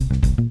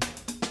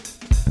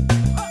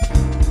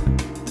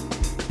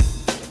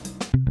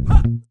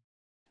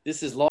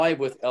This is Live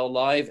with L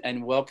Live,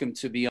 and welcome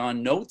to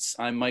Beyond Notes.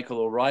 I'm Michael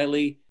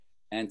O'Reilly,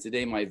 and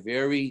today my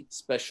very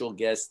special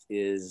guest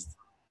is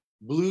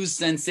blues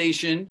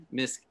sensation,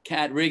 Miss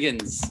Kat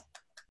Riggins.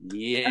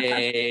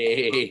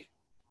 Yay!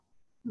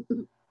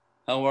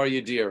 How are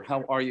you, dear?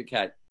 How are you,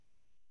 Kat?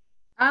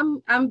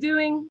 I'm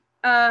doing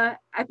I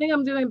think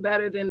I'm doing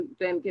better than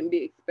can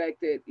be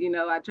expected. You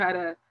know, I try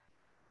to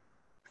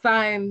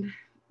find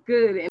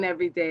good in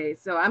every day.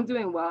 So I'm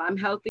doing well. I'm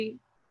healthy.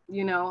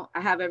 You know,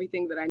 I have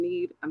everything that I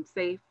need. I'm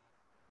safe.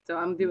 So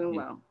I'm doing Mhm.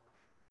 well.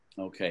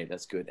 Okay,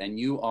 that's good. And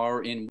you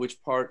are in which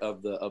part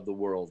of the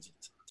world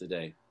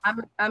today?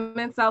 I'm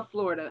in South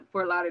Florida,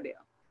 Fort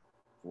Lauderdale.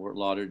 Fort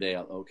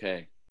Lauderdale.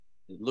 Okay.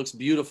 It looks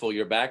beautiful.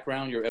 Your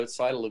background, you're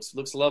outside. It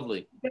looks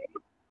lovely.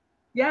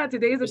 Yeah,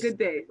 today's a good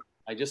day.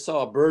 I just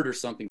saw a bird or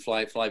something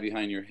fly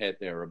behind your head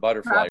there, or a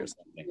butterfly or Probably.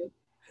 something.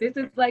 This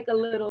is like a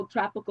little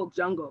tropical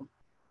jungle,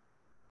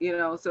 you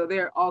know, so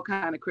there are all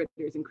kind of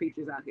critters and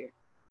creatures out here.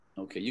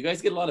 Okay, you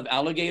guys get a lot of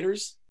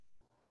alligators?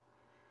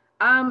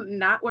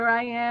 Not where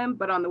I am,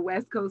 but on the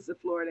west coast of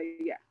Florida,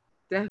 yeah,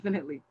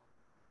 definitely.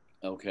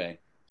 Okay,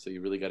 so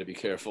you really got to be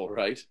careful,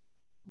 right?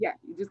 Yeah,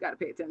 you just got to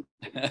pay attention.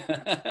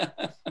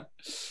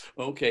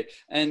 Okay,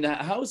 and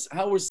how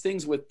was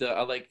things with the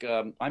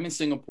I'm in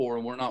Singapore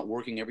and we're not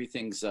working.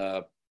 Everything's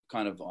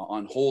kind of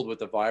on hold with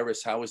the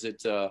virus. How is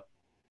it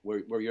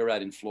where you're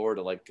at in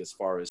Florida, like as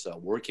far as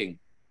working?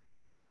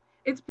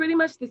 It's pretty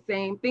much the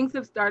same. Things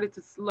have started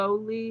to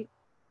slowly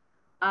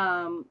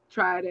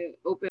try to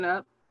open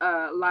up.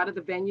 A lot of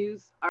the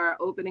venues are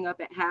opening up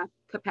at half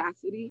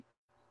capacity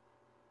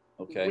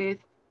Okay, with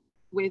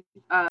with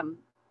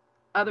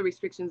other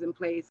restrictions in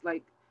place,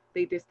 like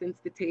they distance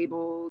the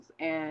tables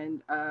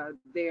and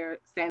their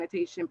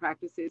sanitation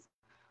practices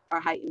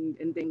are heightened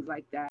and things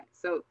like that.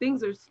 So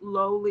things are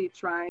slowly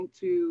trying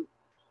to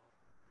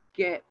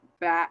get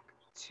back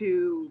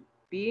to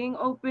being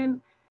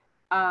open.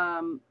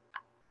 Um,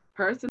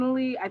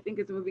 Personally, I think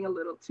it's moving a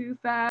little too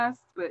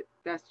fast, but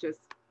that's just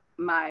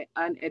my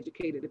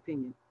uneducated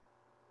opinion.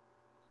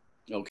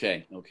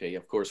 okay.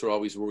 Of course, we're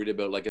always worried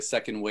about like a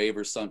second wave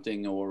or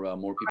something, or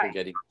more people Right.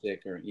 getting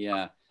sick. Or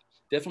yeah,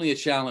 definitely a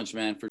challenge,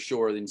 man, for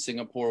sure. In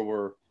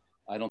Singapore,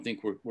 I don't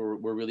think we're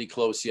really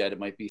close yet. It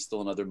might be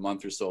still another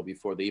month or so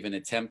before they even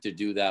attempt to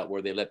do that,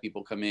 where they let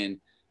people come in,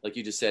 like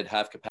you just said,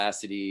 half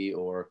capacity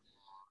or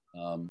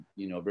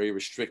very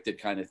restricted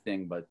kind of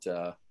thing. But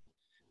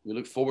we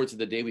look forward to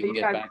the day we So can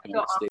you get guys back are on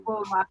still on stage.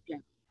 full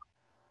lockdown.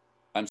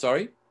 I'm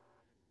sorry.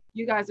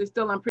 You guys are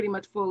still on pretty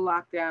much full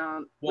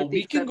lockdown, Well, with the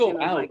we can go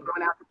exception of out. like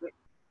going out to.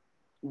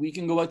 We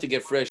can go out to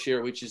get fresh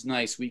air, which is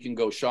nice. We can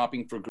go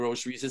shopping for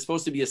groceries. It's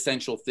supposed to be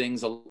essential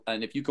things,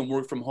 and if you can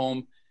work from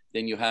home,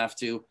 then you have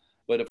to.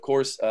 But of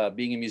course,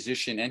 being a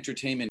musician,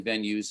 entertainment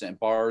venues and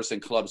bars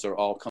and clubs are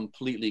all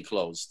completely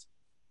closed,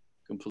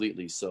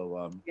 completely.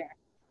 So Yeah.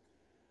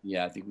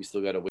 yeah, I think we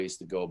still got a ways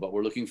to go. But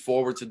we're looking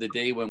forward to the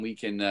day when we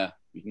can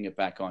get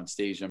back on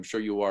stage. I'm sure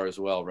you are as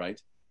well, right?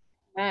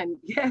 And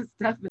yes,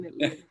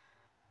 definitely.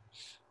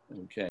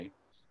 Okay,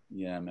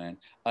 yeah, man.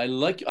 I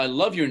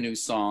love your new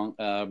song.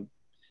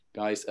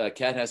 Guys,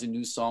 Kat has a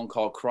new song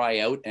called Cry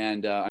Out,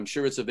 and I'm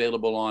sure it's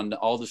available on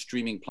all the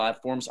streaming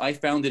platforms. I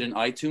found it in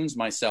iTunes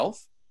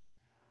myself.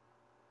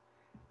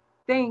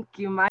 Thank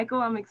you,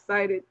 Michael. I'm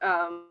excited.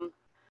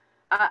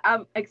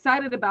 I'm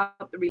excited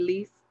about the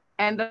release.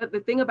 And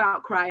the thing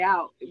about Cry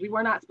Out, we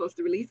were not supposed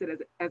to release it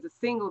as a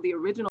single. The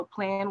original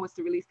plan was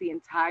to release the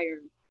entire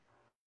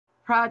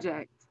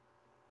project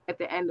at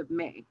the end of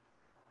May.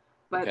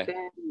 But Okay.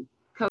 then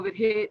COVID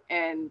hit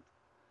and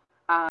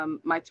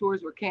my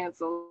tours were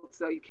canceled.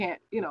 So you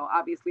can't, you know,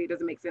 obviously it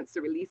doesn't make sense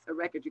to release a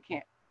record you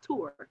can't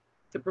tour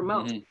to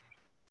promote. Hmm.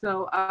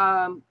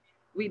 So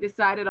we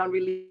decided on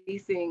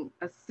releasing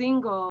a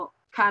single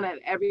kind of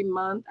every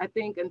month, I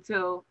think,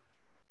 until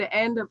the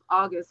end of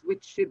August,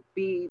 which should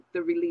be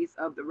the release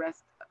of the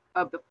rest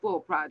of the full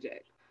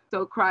project.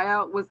 So Cry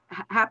Out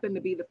happened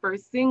to be the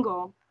first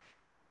single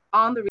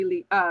on the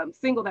release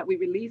single that we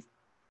released,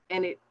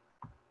 and it,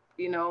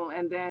 you know,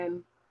 and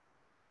then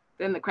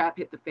the crap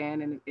hit the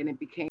fan, and it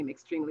became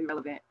extremely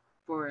relevant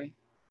for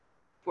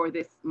for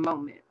this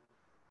moment.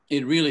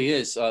 It really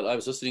is. I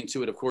was listening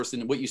to it, of course,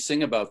 and what you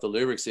sing about the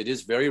lyrics, it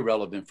is very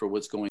relevant for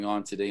what's going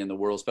on today in the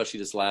world, especially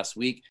this last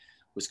week,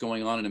 what's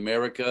going on in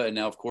America, and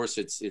now, of course,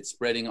 it's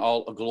spreading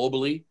all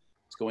globally.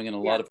 It's going in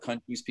a Yeah, lot of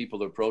countries.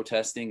 People are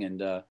protesting,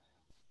 and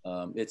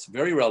it's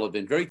very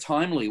relevant, very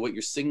timely. What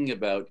you're singing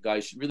about,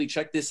 guys, should really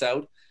check this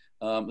out.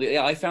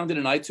 Yeah, I found it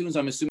in iTunes.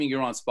 I'm assuming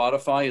you're on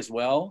Spotify as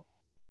well.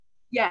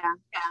 yeah.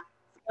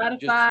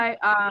 Just Spotify,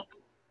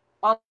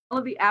 all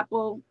of the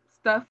Apple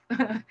stuff,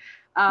 yeah.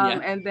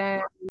 and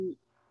then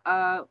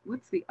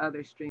what's the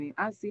other streaming?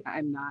 I see.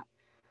 I'm not.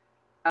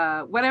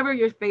 Whatever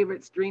your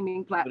favorite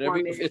streaming Whatever.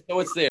 platform is. So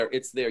it's there.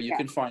 It's there. You Yeah.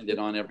 can find it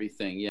on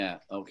everything. Yeah.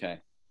 Okay.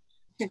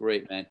 It's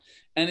great, man.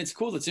 And it's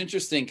cool. It's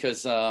interesting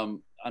because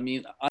I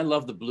mean, I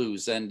love the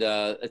blues, and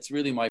it's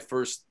really my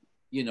first,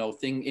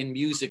 thing in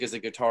music as a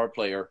guitar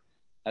player.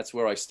 That's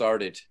where I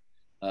started.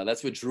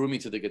 That's what drew me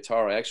to the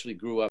guitar. I actually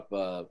grew up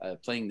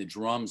playing the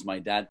drums. My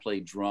dad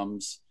played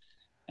drums,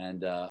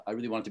 and I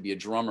really wanted to be a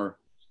drummer.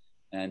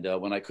 And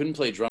when I couldn't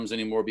play drums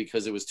anymore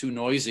because it was too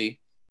noisy,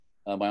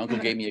 my uncle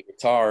gave me a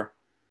guitar,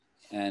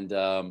 and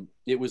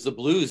it was the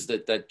blues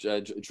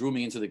that drew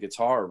me into the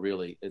guitar.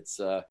 Really, it's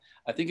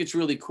I think it's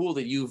really cool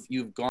that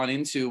you've gone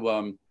into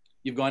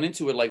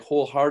it like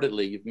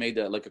wholeheartedly. You've made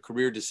that like a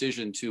career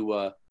decision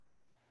to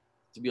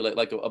be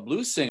like a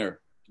blues singer,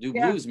 do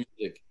blues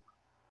music.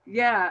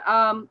 Yeah,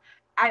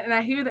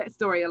 I hear that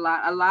story a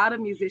lot. A lot of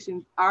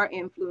musicians are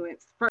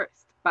influenced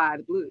first by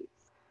the blues.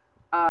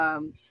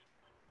 Um,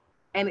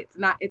 and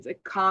it's a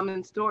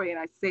common story. And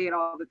I say it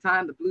all the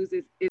time. The blues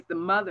is the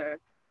mother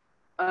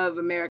of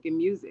American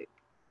music.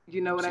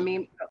 You know what I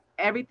mean?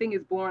 Everything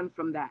is born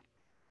from that.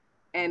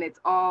 And it's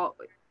all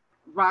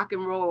rock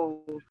and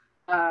roll,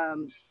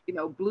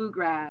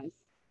 bluegrass,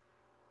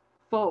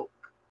 folk,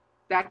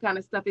 that kind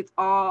of stuff. It's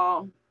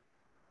all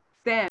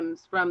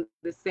stems from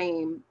the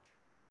same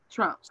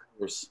trunk.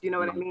 You know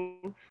what I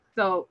mean?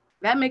 So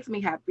that makes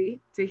me happy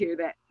to hear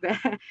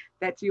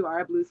that you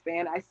are a blues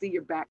fan. I see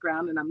your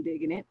background and I'm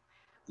digging it.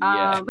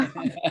 Yeah.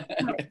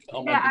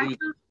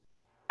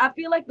 I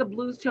feel like the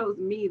blues chose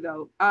me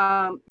though.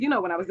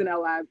 When I was in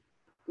LI,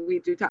 we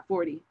do top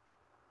 40.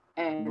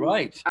 And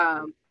right.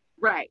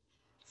 Right.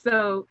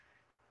 So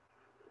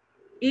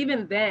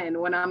even then,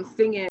 when I'm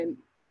singing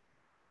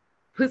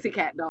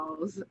Pussycat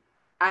Dolls,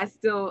 I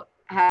still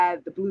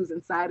had the blues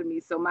inside of me.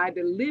 So my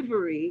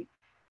delivery,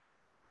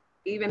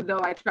 even though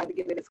I tried to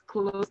get it as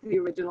close to the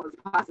original as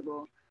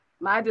possible,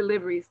 my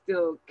delivery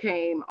still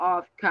came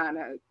off kind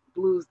of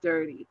blues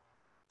dirty.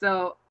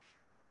 So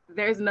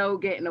there's no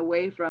getting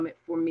away from it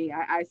for me.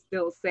 I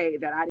still say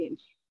that I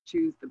didn't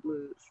choose the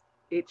blues.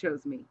 It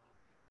chose me.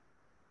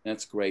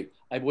 That's great.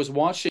 I was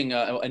watching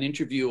an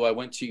interview. I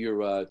went to your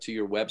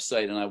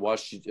website and I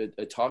watched you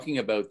talking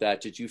about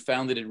that. Did you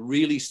found that it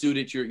really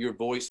suited your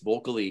voice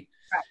vocally?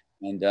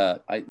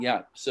 Right.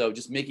 And so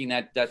just making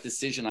that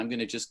decision, I'm going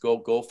to just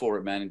go for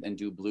it, man, and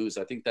do blues.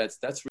 I think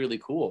that's really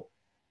cool.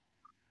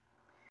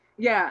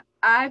 Yeah,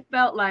 I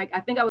felt like, I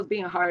think I was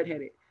being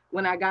hard-headed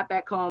when I got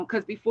back home,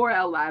 because before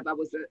L Live, I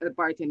was a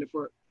bartender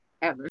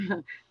forever.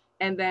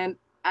 And then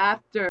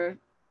after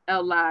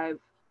L Live,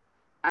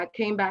 I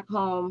came back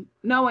home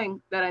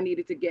knowing that I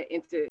needed to get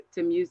into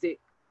music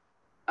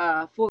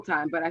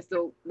full-time, but I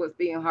still was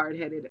being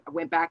hard-headed. I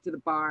went back to the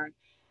bar,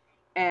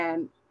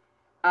 and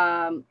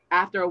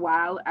after a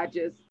while, I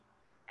just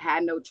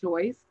had no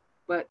choice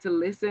but to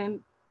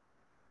listen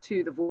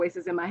to the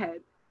voices in my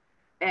head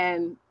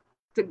and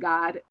to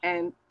God,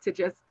 and to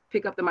just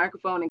pick up the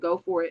microphone and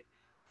go for it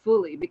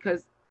fully,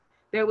 because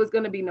there was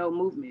going to be no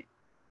movement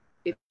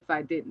if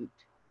I didn't.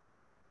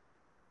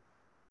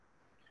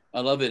 I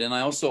love it. And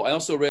I also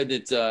read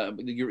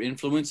that your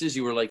influences,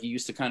 you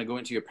used to kind of go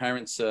into your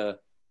parents'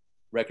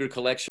 record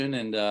collection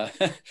and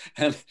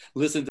and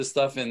listen to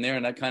stuff in there,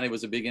 and that kind of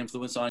was a big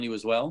influence on you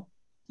as well.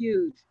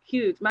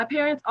 Huge. My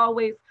parents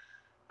always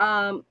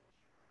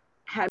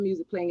had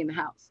music playing in the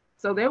house,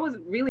 so there was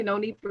really no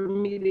need for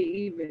me to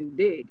even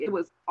dig. It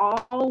was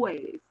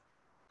always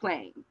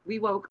playing. We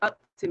woke up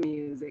to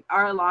music.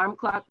 Our alarm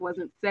clock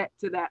wasn't set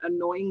to that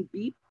annoying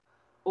beep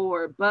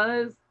or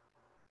buzz.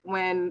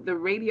 When the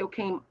radio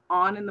came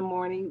on in the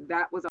morning,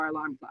 that was our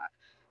alarm clock.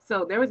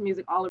 So there was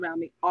music all around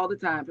me all the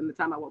time, from the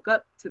time I woke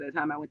up to the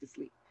time I went to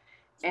sleep.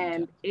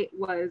 And it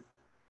was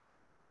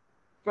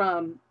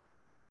from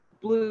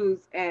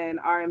blues and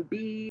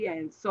R&B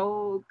and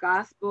soul,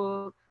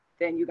 gospel.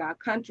 Then you got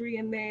country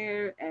in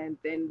there, and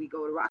then we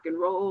go to rock and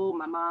roll.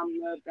 My mom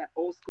loved that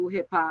old school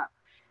hip hop,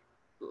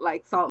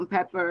 like Salt and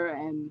Pepper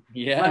and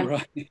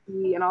right,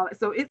 and all that.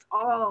 So it's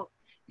all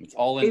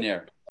in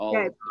there. It's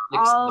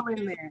all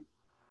in there.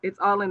 It's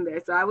all in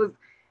there. So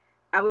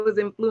I was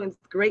influenced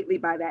greatly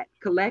by that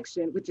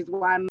collection, which is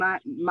why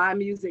my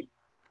music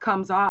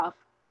comes off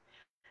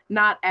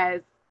not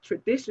as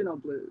traditional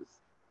blues,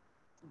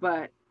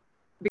 but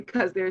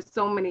because there's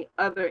so many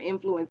other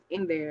influence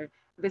in there.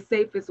 The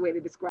safest way to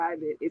describe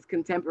it is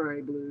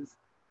contemporary blues.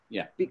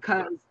 Yeah.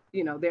 Because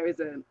there is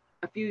a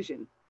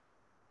fusion.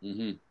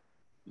 Mm-hmm.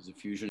 There's a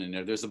fusion in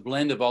there. There's a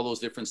blend of all those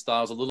different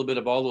styles. A little bit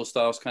of all those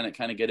styles kind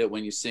of get it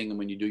when you sing and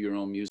when you do your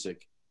own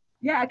music.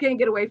 Yeah, I can't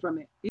get away from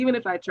it, even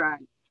if I try.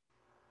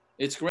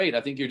 It's great.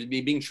 I think you're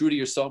being true to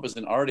yourself as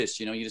an artist.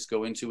 You just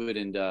go into it,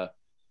 and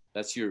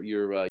that's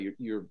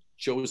your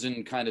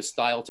chosen kind of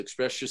style to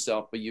express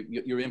yourself. But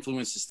your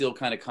influences still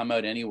kind of come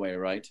out anyway,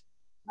 right?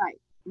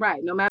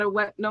 Right. No matter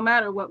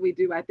what we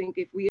do, I think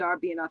if we are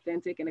being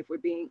authentic and if we're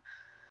being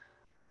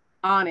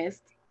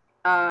honest,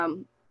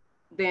 then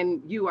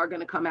you are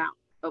going to come out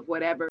of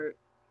whatever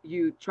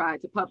you try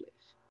to publish.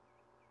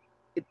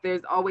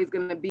 There's always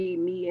going to be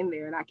me in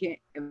there, and I can't,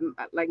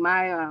 like,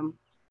 my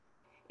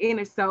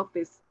inner self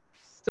is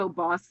so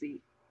bossy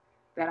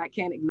that I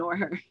can't ignore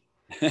her.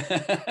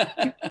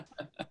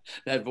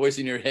 That voice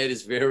in your head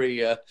is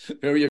very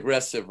very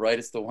aggressive, right?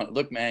 It's the one,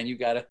 look, man, you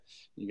gotta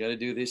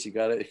do this, you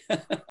gotta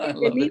if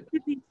it needs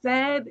to be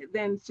said,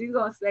 then she's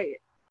gonna say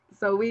it.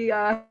 So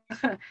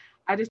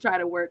I just try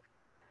to work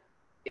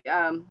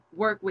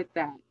work with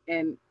that,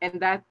 and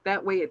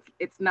that way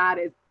it's not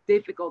as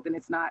difficult, and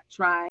it's not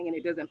trying, and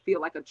it doesn't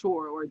feel like a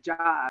chore or a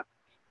job,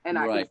 and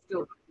I can Right.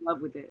 still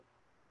love with it.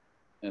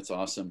 That's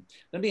awesome.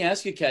 Let me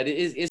ask you, Kat,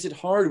 is it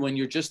hard when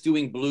you're just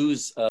doing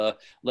blues,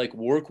 like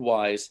work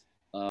wise?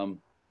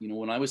 You know,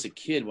 when I was a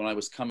kid, when I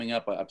was coming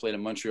up, I played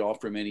in Montreal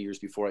for many years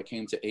before I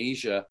came to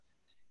Asia.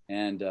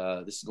 And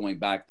this is going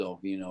back though,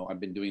 you know, I've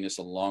been doing this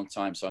a long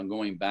time. So I'm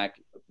going back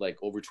like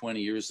over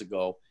 20 years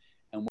ago.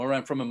 And where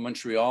I'm from in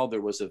Montreal,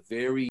 there was a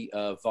very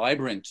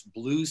vibrant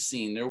blues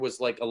scene. There was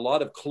like a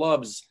lot of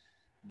clubs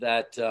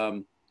that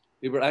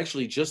they were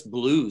actually just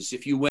blues.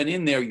 If you went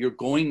in there, you're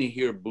going to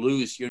hear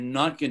blues. You're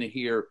not going to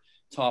hear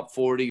top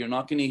 40. You're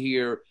not going to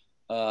hear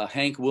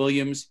Hank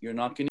Williams. You're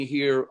not going to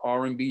hear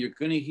R&B. You're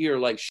going to hear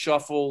like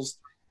shuffles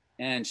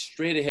and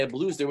straight ahead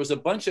blues. There was a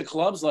bunch of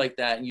clubs like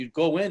that, and you'd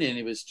go in and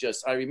it was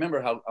just, I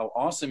remember how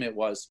awesome it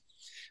was.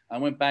 I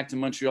went back to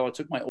Montreal. I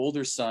took my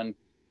older son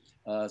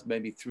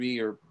maybe 3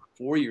 or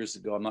 4 years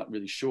ago. I'm not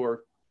really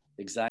sure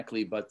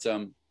exactly, but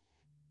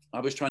I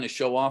was trying to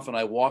show off, and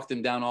I walked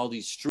him down all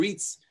these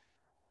streets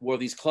where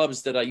these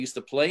clubs that I used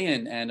to play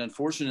in, and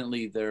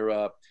unfortunately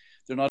they're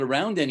not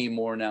around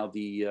anymore now.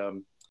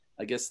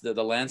 I guess the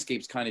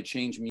landscape's kind of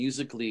changed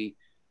musically.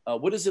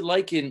 What is it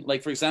like in,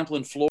 like, for example,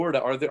 in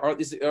Florida? Are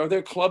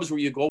there clubs where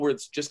you go where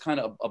it's just kind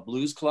of a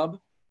blues club?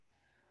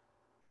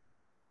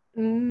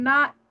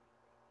 Not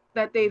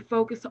that they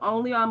focus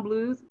only on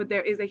blues, but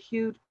there is a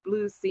huge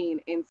blues scene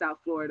in South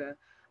Florida.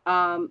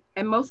 And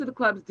most of the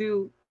clubs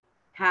do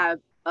have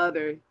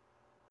other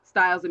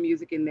styles of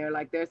music in there.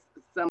 Like there's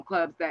some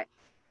clubs that,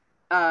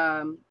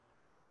 I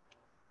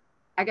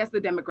guess the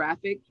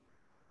demographic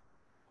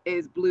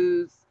is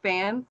blues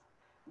fans,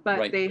 but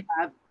Right. they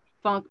have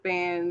funk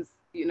bands,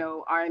 you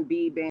know,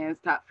 R&B bands,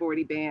 top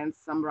 40 bands,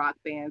 some rock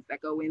bands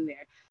that go in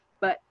there.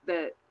 But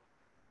the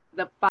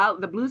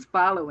blues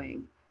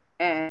following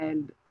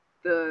and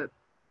the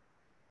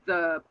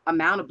the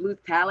amount of blues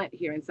talent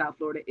here in South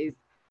Florida is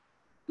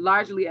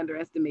largely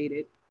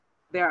underestimated.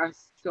 There are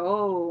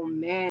so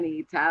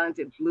many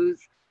talented blues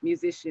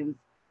musicians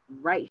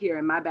right here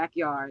in my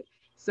backyard.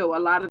 So a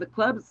lot of the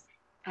clubs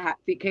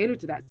they cater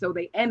to that. So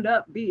they end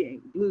up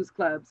being blues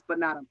clubs, but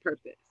not on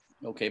purpose.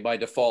 Okay, by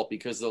default,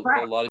 because a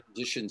Right. lot of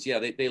musicians, yeah,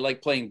 they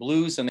like playing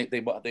blues, and they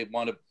want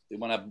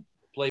to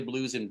play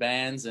blues in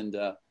bands, and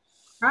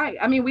Right.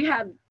 I mean, we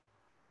have,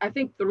 I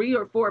think, 3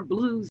 or 4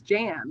 blues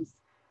jams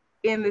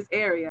in this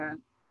area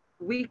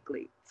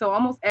weekly. So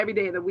almost every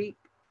day of the week,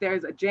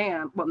 there's a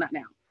jam. Well, not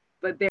now,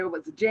 but there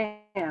was a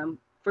jam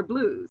for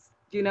blues,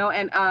 you know?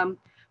 And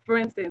for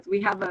instance,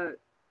 we have a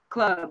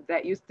club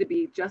that used to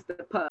be just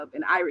a pub,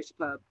 an Irish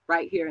pub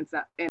right here in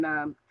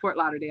Fort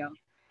Lauderdale.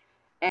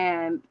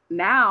 And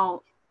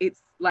now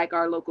it's like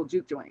our local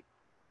juke joint.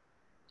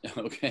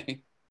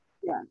 okay,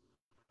 Yeah.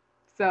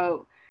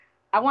 So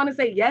I want to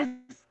say yes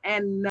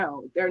and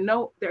no. There's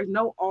no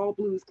all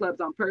blues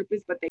clubs on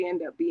purpose, but they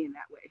end up being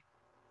that way.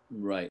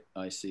 right,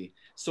 I see.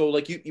 So,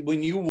 like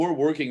when you were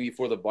working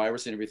before the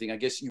virus and everything, I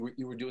guess you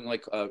were doing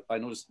like I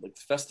noticed like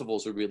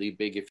festivals are really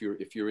big if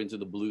you're into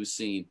the blues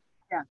scene.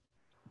 Yeah.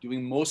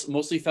 Doing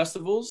mostly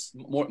festivals,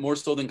 more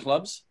so than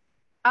clubs.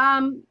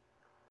 Um,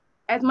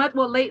 as much,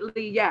 well,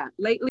 lately, yeah,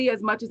 lately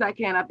as much as I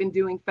can, I've been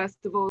doing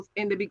festivals.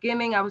 In the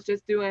beginning, I was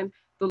just doing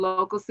the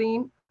local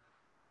scene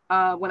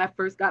when I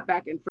first got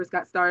back and first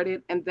got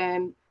started, and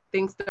then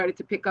things started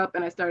to pick up,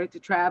 and I started to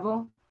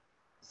travel.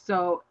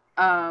 So,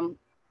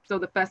 so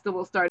the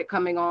festival started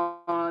coming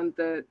on,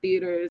 the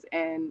theaters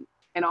and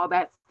all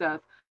that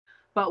stuff.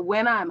 But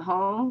when I'm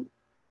home,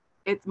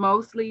 it's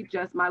mostly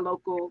just my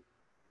local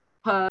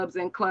pubs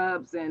and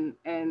clubs and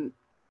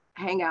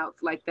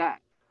hangouts like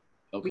that.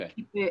 We Okay,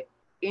 keep it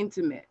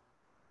intimate.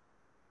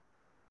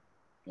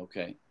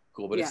 okay,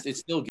 cool. But Yeah, it's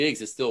still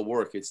gigs. It's still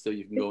work. It's still,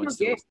 you can it's go and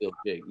still gig. still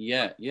gig.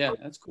 Yeah, yeah,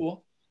 that's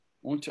cool.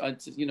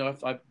 You know,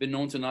 I've been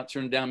known to not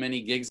turn down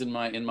many gigs in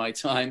my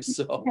time.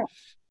 So, Yeah,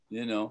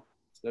 you know,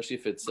 especially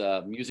if it's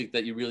music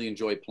that you really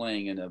enjoy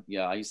playing. And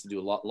yeah, I used to do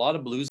a lot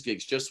of blues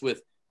gigs just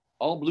with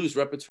all blues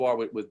repertoire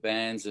with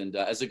bands. And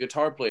as a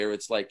guitar player,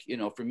 it's like, you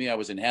know, for me, I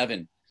was in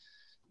heaven.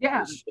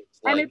 yeah. It's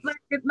And like,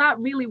 it's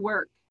not really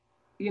work.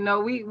 You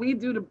know, we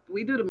do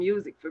the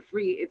music for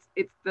free.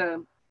 It's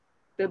the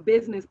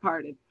business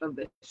part of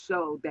the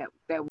show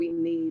that we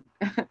need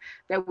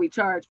that we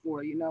charge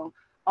for, you know,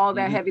 all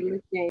that mhm, heavy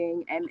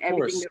lifting and of everything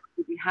course, that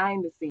we do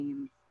behind the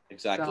scenes. So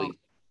exactly.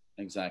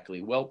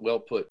 Exactly. Well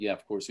put. Yeah,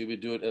 of course. We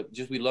would do it.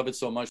 Just we love it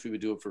so much, we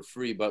would do it for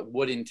free. But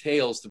what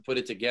entails to put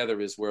it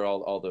together is where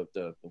all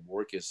the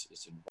work is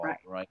right. involved,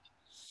 right?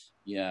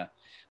 Yeah.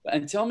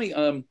 And tell me,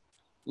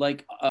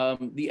 like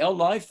the L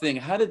Live thing,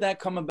 how did that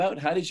come about?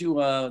 How did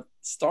you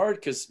start?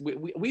 Because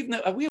we've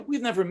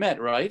never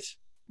met, right?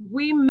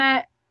 We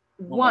met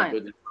Oh my once.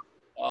 goodness.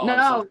 Oh, I'm so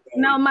No,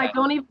 no, sorry, Mike, Kat.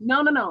 don't even,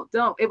 no, no, no,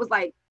 don't. It was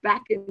like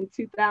back in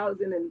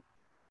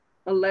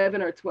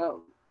 2011 or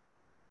 12,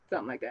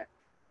 something like that.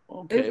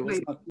 Okay. It's Was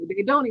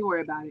way, don't even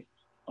worry about it.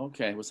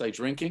 okay. Was I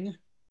drinking?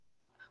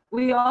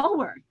 We all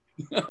were.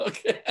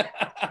 Okay.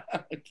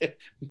 Okay.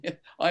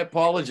 I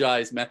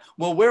apologize, man.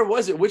 Well, where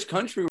was it? Which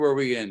country were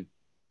we in?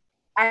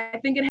 I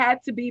think it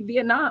had to be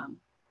Vietnam.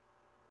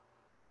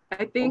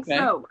 I think Okay.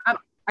 so.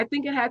 I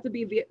think it had to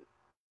be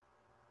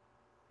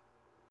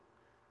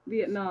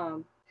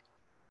Vietnam.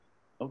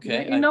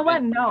 Okay. You know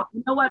what? No.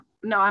 You know what?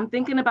 No, I'm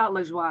thinking about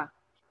LaJoie,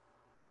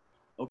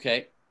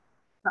 Okay.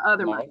 the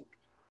other Mark. Mike.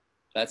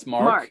 That's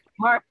Mark.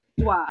 Mark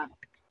Joie.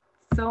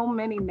 So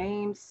many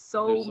names,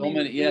 There's so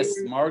many. Yes,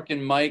 years. Mark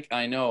and Mike.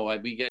 I know. I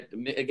get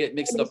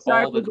mixed up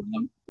Start all the with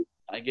time.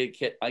 I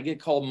get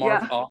called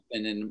Mark yeah.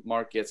 often, and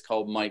Mark gets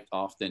called Mike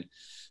often.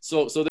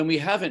 So then we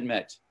haven't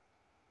met.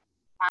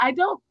 I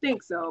don't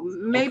think so.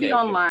 Maybe Okay.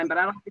 online, but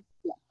I don't think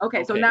so.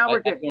 Okay, so Okay. now we're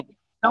good. I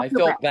Don't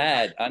feel felt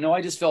bad. bad. I know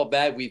I just felt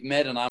bad. We've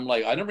met, and I'm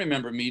like, I don't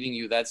remember meeting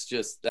you. That's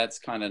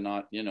kind of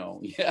not, yeah. No,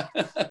 you know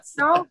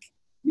Sorry.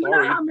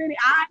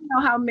 I know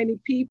how many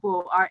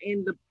people are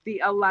in the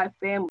Alive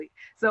family.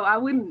 So I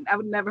would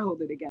never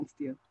hold it against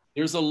you.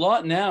 There's a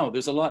lot now.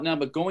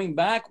 But going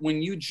back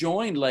when you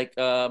joined, like,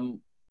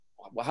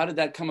 how did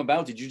that come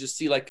about? Did you just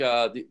see like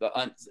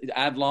the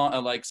ad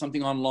like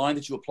something online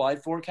that you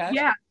applied for, Kat?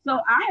 Yeah. So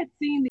I had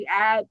seen the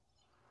ad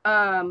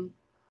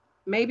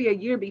maybe a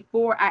year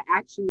before I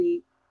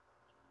actually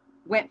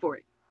went for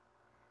it.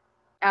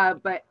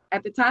 But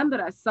at the time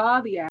that I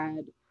saw the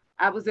ad,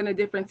 I was in a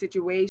different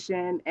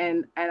situation,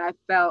 and I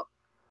felt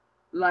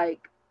like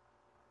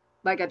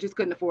I just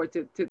couldn't afford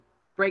to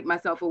break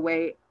myself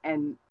away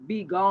and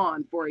be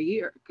gone for a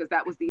year, because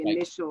that was the Right.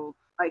 initial,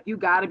 like, you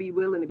got to be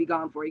willing to be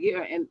gone for a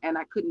year, and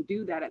I couldn't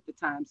do that at the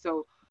time.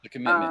 So The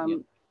commitment. Yeah.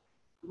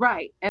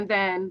 right, and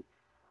then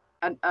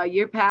a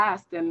year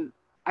passed, and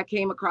I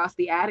came across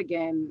the ad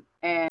again,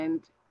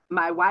 and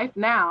my wife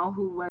now,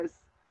 who was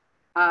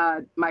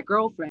my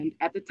girlfriend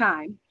at the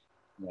time,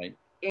 Right.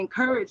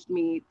 encouraged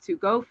me to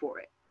go for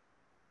it.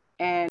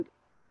 And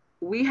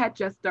we had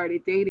just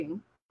started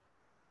dating.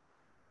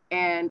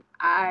 And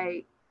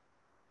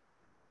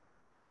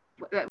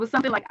it was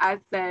something like I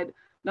said,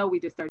 no, we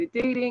just started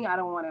dating. I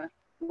don't want to,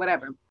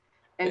 whatever.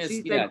 And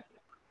she said, yeah.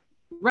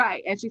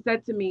 right. And she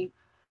said to me,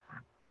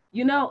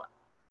 you know,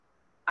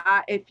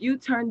 if you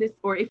turn this,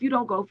 or if you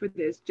don't go for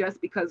this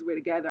just because we're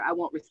together, I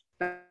won't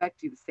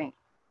respect you the same.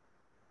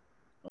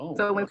 Oh,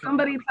 so when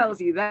somebody tells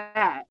you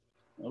that,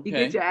 you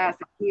get your ass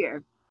in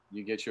gear.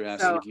 You get your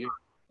ass in gear.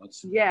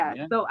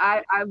 Yeah. So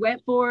I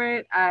went for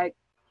it.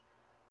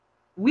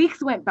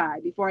 Weeks went by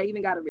before I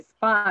even got a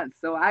response.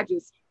 So I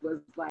just was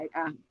like,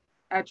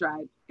 I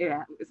tried.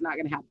 Yeah, it's not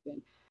gonna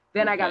happen.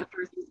 Then I got a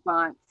first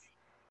response.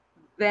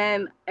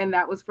 And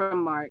that was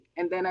from Mark.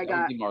 And then I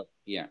got Mark.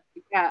 Yeah.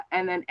 Yeah.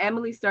 And then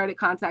Emily started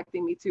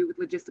contacting me too with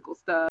logistical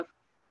stuff.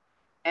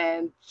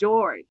 And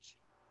George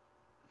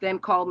then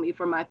called me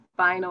for my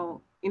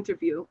final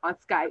interview on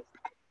Skype.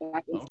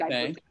 Back in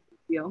Skype.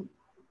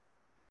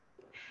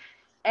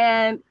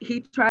 And he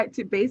tried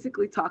to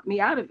basically talk me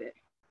out of it.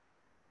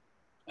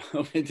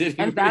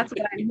 And that's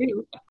when I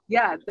knew.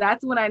 Yeah,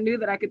 that's when I knew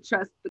that I could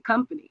trust the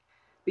company,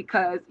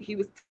 because he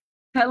was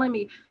telling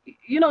me,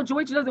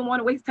 George doesn't want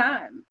to waste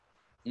time.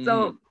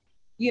 So,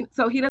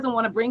 so he doesn't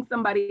want to bring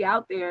somebody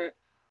out there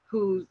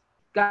who's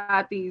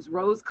got these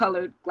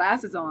rose-colored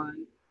glasses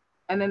on,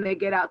 and then they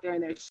get out there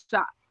and they're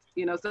shocked.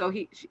 So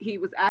he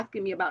was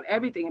asking me about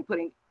everything and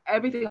putting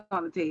everything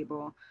on the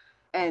table,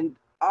 and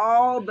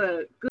all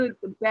the good,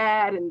 the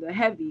bad, and the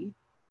heavy.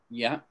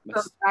 Yeah.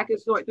 So I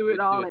could sort through it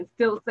all and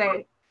still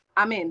say,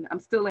 I'm in. I'm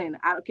still in.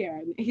 I don't care.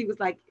 And he was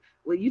like,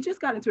 well, you just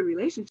got into a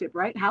relationship,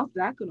 right? How's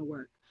that going to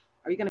work?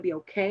 Are you going to be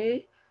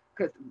okay?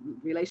 Because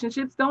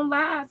relationships don't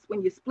last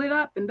when you split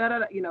up and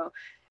da-da-da.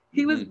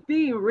 He was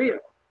being real.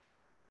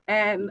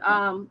 And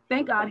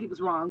thank God he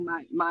was wrong.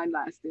 Mine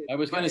lasted. I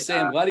was going to say,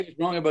 I'm glad he was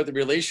wrong about the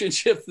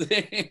relationship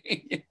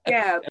thing.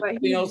 Yeah, but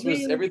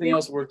everything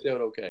else worked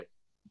out okay.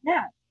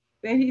 Yeah.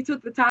 Then he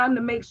took the time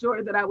to make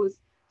sure that I was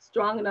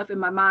strong enough in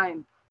my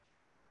mind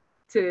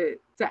to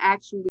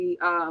actually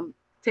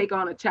take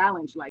on a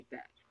challenge like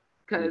that.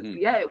 Because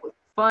yeah, it was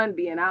fun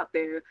being out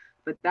there,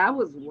 but that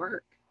was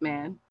work,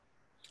 man.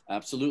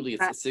 Absolutely.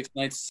 It's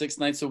 6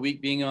 nights a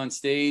week being on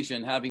stage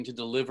and having to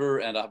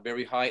deliver at a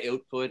very high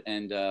output,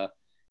 and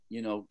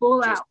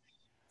full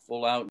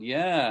out.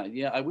 Yeah.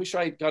 I wish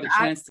I got a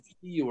chance to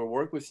see you or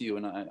work with you,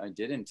 and I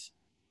didn't.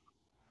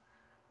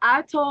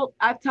 I tell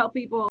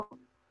people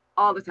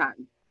all the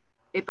time,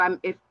 if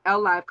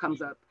L Live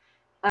comes up,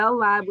 L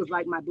Live was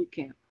like my boot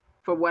camp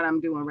for what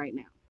I'm doing right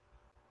now.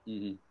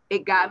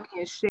 It got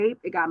me in shape.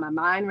 It got my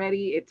mind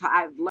ready.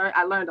 I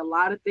learned a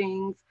lot of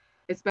things,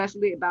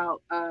 especially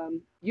about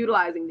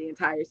utilizing the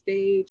entire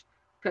stage.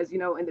 Because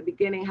in the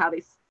beginning, how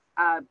they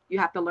you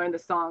have to learn the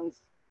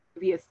songs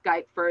via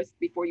Skype first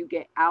before you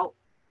get out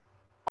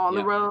on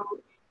the road.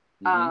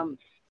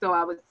 So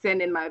I was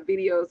sending my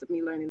videos of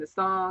me learning the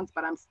songs,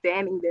 but I'm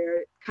standing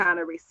there kind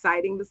of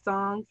reciting the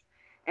songs.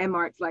 And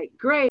Mark's like,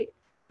 great,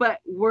 but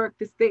work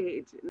the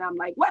stage. And I'm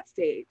like, what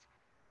stage?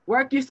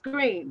 Work your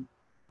screen.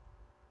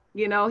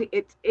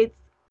 It's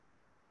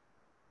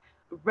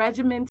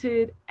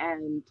regimented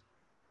and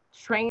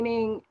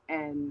training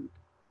and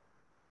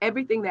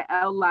everything that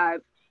L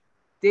Live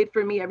did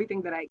for me,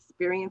 everything that I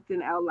experienced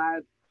in L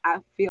Live, I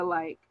feel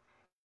like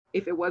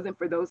if it wasn't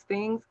for those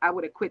things, I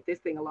would have quit this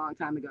thing a long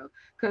time ago.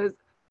 Because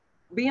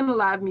being a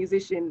live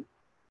musician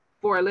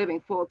for a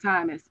living full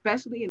time,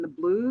 especially in the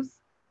blues,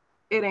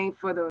 it ain't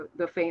for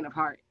the faint of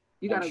heart.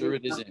 You I'm gotta sure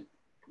it isn't.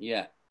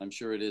 Yeah, I'm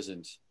sure it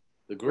isn't.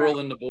 The girl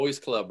in the boys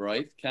club,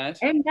 right, Kat?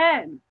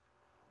 Amen.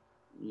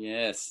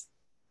 Yes.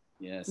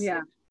 Yes.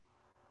 Yeah.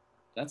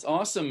 That's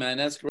awesome, man.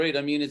 That's great.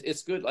 I mean,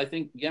 it's good. I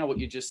think, yeah, what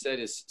you just said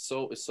is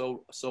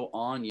so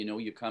on. You know,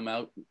 you come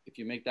out, if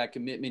you make that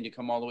commitment, you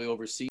come all the way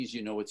overseas,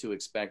 you know what to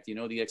expect. You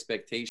know the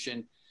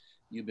expectation.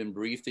 You've been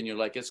briefed, and you're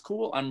like, it's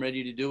cool. I'm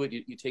ready to do it.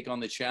 You take on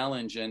the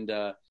challenge, and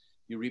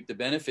you reap the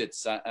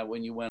benefits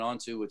when you went on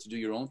to do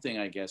your own thing,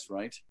 I guess,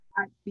 right?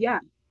 Yeah,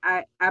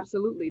 I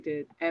absolutely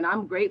did, and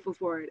I'm grateful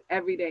for it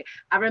every day.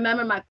 I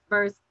remember my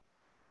first.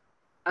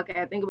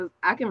 Okay, I think it was.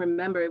 I can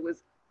remember it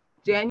was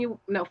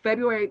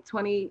February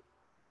 26th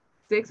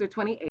or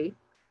 28th,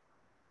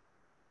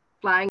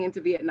 flying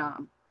into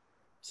Vietnam.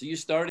 So you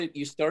started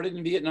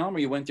in Vietnam, or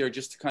you went there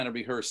just to kind of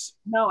rehearse?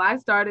 No, I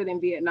started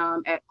in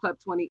Vietnam at Club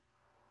 20.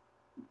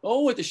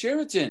 Oh, at the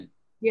Sheraton.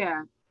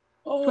 Yeah.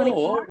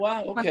 Oh,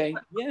 wow. Okay.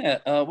 Yeah.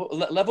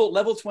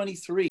 Level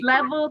 23.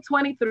 Level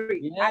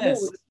 23. Yes. I knew it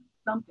was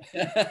something.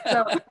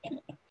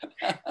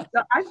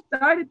 So I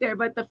started there,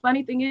 but the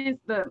funny thing is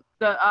the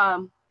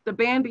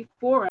band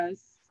before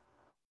us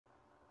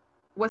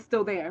was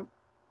still there.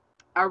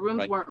 Our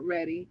rooms weren't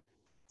ready.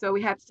 So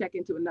we had to check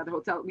into another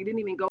hotel. We didn't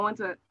even go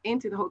into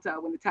the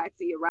hotel when the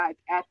taxi arrived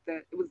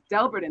it was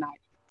Delbert and I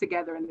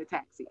together in the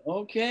taxi.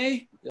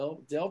 Okay.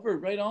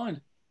 Delbert, right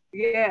on.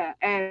 Yeah.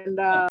 And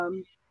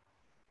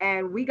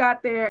we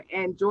got there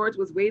and George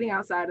was waiting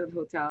outside of the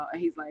hotel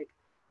and he's like,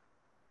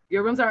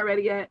 your rooms aren't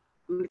ready yet.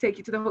 I'm gonna take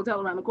you to the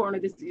hotel around the corner.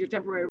 This is your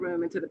temporary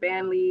room until the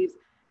band leaves.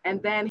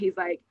 And then he's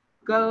like,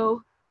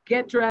 go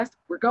get dressed.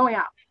 We're going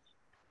out.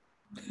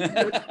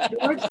 So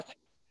George,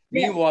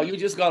 meanwhile, you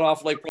just got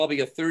off like probably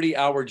a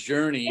 30-hour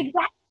journey.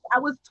 Exactly. I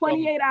was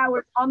 28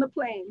 hours on the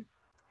plane,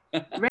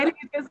 ready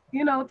to just,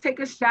 take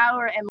a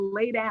shower and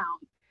lay down.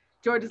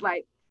 George is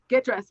like,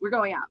 get dressed. We're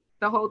going out.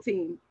 The whole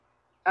team.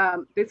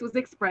 This was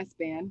Express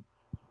Band.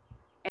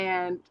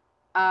 And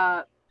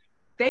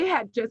they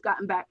had just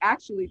gotten back.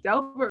 Actually,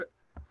 Delbert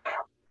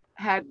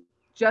had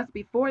just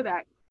before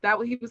that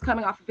he was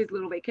coming off of his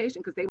little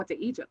vacation because they went to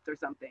Egypt or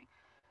something.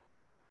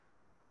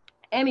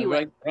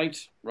 Anyway.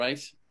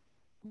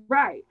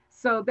 Right.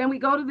 So then we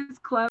go to this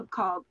club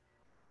called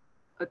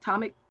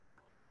Atomic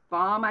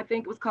Bomb, I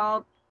think it was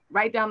called,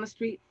 right down the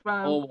street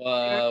from.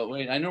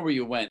 Wait, I know where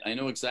you went. I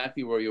know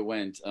exactly where you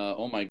went.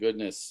 Oh my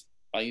goodness.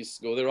 I used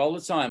to go there all the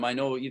time. I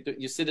know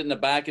you sit in the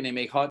back and they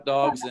make hot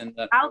dogs and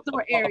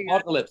outdoor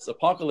area.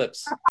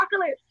 Apocalypse.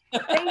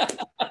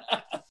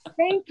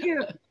 Thank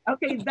you.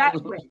 Okay, that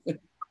way.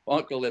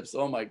 Apocalypse.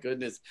 Oh my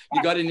goodness.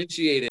 You got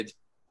initiated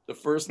the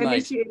first night.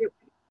 Initiated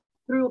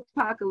through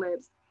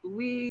Apocalypse.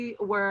 We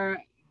were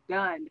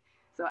done.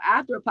 So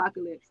after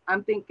Apocalypse,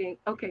 I'm thinking,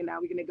 okay, now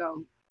we're gonna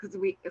go because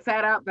we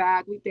sat out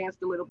back, we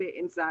danced a little bit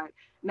inside.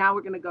 Now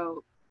we're gonna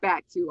go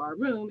back to our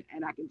room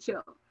and I can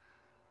chill.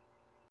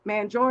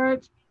 Man,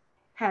 George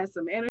has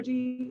some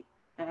energy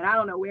and I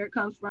don't know where it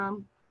comes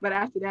from. But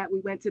after that, we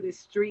went to this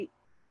street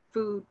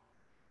food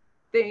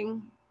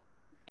thing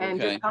and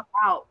just hung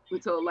out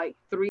until like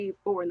 3,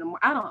 4 in the morning.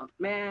 I don't know,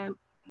 man.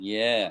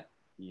 Yeah.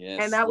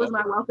 Yes. And that was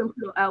my welcome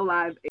to L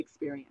Live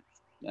experience.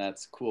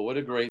 That's cool. What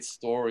a great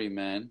story,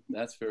 man.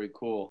 That's very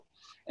cool.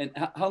 And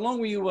how long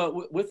were you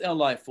with L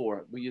Live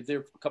for? Were you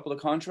there for a couple of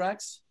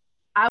contracts?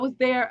 I was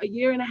there a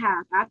year and a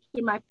half.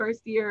 After my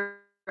first year,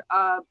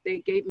 they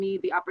gave me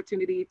the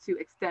opportunity to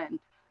extend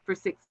for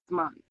 6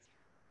 months.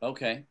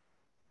 Okay.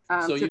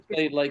 So you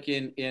played like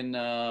you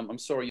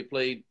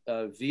played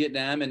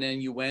Vietnam and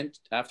then you went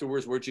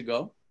afterwards. Where'd you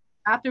go?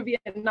 After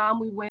Vietnam,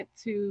 we went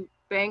to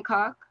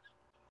Bangkok.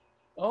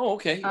 Oh,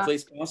 okay. You played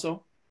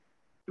Spaso?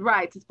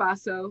 Right, to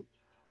Spaso.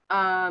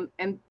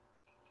 And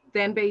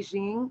then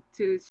Beijing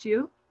to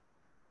Xiu.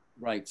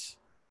 Right.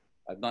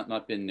 I've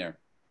not been there.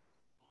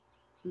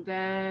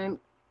 Then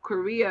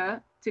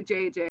Korea to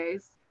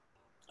JJ's.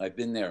 I've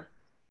been there.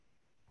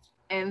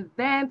 And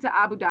then to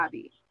Abu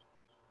Dhabi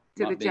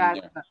to the Jazz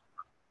Club.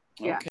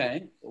 Yeah.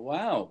 Okay.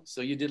 Wow.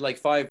 So you did like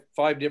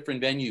five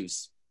different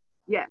venues.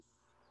 Yes.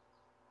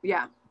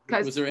 Yeah.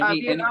 Because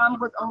Vietnam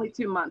was only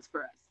 2 months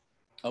for us.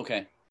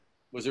 Okay.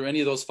 Was there any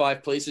of those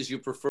 5 places you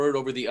preferred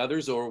over the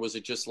others, or was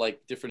it just like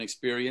different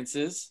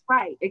experiences?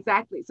 Right,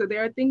 exactly. So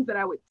there are things that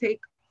I would take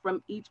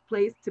from each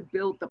place to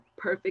build the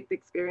perfect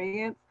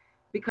experience,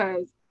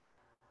 because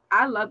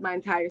I loved my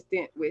entire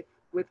stint with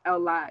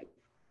L Live,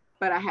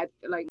 but I had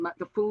like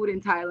the food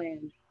in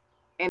Thailand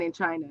and in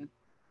China.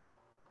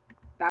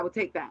 I would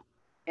take that.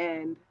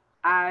 And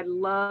I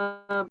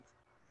loved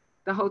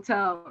the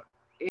hotel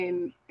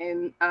in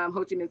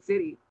Ho Chi Minh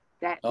City.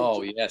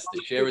 Yes,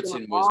 the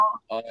Sheraton was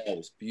it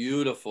was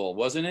beautiful,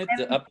 wasn't it?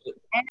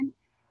 And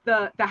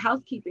the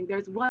housekeeping.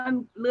 There's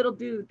one little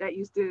dude that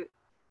used to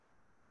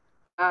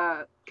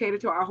cater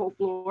to our whole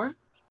floor.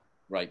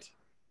 Right.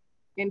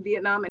 in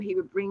Vietnam, and he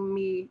would bring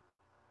me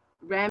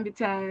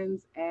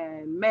rambutans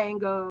and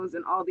mangoes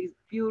and all these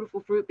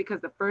beautiful fruit,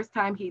 because the first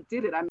time he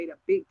did it, I made a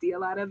big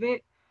deal out of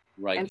it.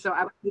 And Right. so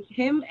I would take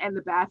him and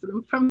the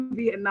bathroom from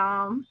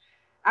Vietnam.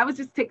 I would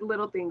just take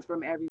little things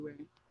from everywhere.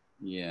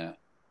 Yeah.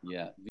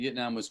 Yeah.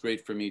 Vietnam was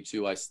great for me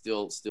too. I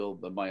still,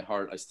 my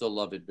heart, I still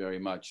love it very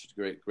much.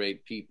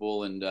 Great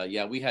people. And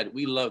yeah,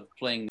 we loved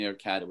playing there,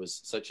 Kat. It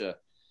was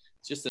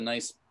it's just a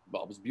nice,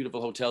 well, it was a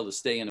beautiful hotel to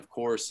stay in, of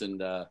course. And,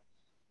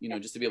 you know,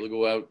 just to be able to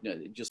go out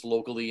just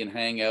locally and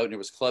hang out. And there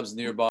was clubs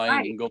nearby and you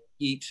Right. can go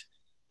eat.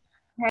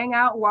 Hang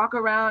out, walk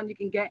around, you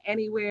can get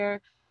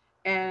anywhere.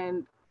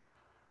 And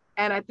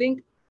and I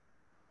think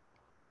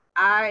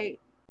I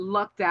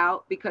lucked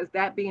out, because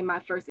that being my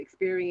first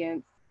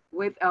experience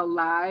with L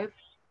Live,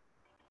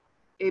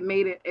 it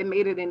made it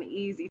an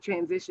easy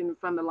transition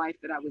from the life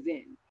that I was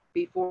in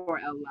before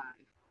L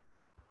Live.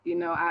 You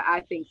know,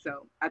 I think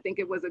so. I think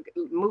it was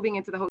moving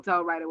into the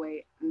hotel right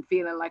away and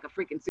feeling like a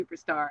freaking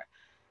superstar.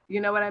 You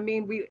know what I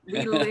mean? We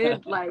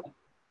lived like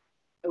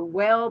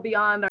well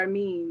beyond our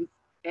means,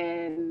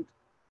 and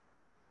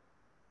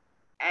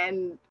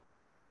and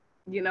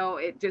you know,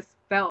 it just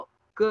felt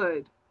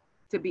good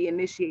to be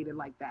initiated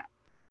like that.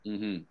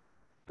 Hmm.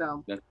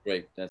 So That's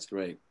great. That's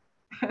great.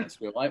 That's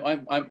great.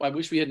 I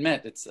wish we had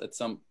met at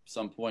some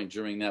point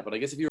during that. But I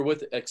guess if you were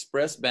with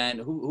Express Band,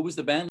 who was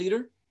the band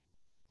leader?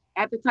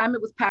 at the time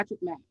it was Patrick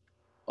Mack.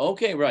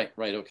 Okay, right,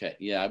 okay.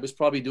 Yeah, I was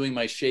probably doing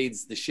the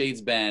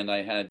Shades band.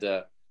 I had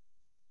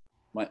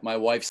my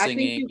wife I think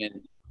singing you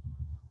and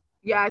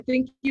Yeah, I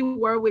think you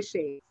were with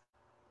Shades.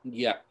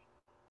 yeah.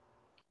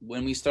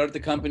 When we started the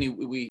company,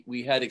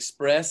 we had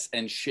Express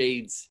and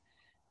Shades,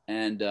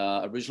 and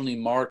originally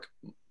Mark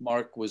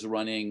was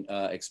running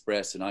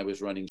Express and I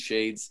was running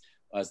Shades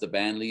as the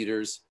band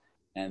leaders,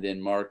 and then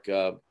Mark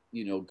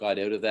you know, got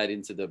out of that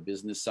into the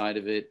business side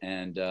of it,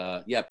 and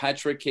yeah,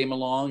 Patrick came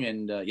along,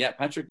 and yeah,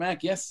 Patrick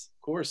Mack, yes,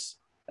 of course.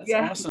 That's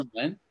Yeah. awesome,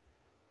 man.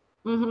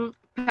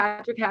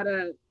 Patrick had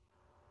a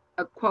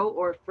quote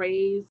or a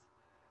phrase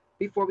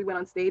before we went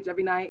on stage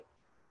every night,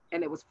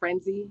 and it was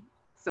frenzy.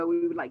 So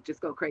we would like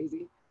just go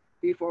crazy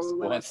before we Just go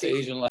went on on stage.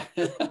 stage and like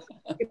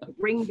it's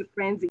Bring the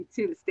frenzy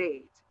to the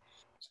stage.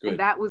 And good.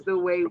 that was the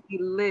way we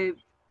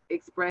lived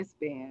Express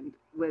Band,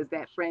 was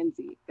that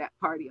frenzy, that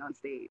party on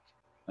stage.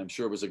 I'm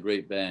sure it was a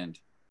great band.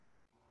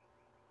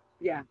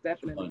 Yeah,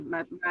 definitely.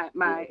 Fun.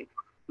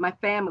 My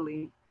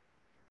family.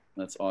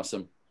 That's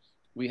awesome.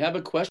 We have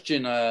a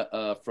question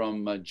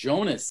from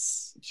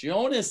Jonas.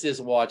 Jonas is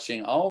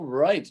watching. All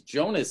right,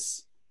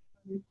 Jonas.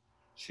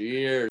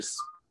 Cheers.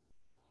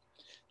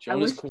 I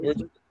Jonas wish.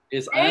 Cord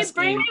is Hey,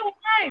 bring me asking.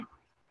 wine.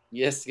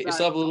 Yes, get Sorry.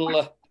 yourself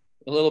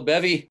a little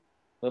bevy,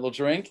 a little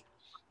drink,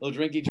 a little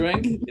drinky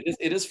drink.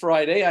 It is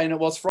Friday. I know.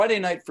 Well, it's Friday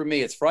night for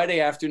me. It's Friday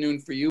afternoon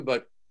for you,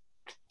 but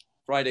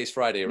Friday's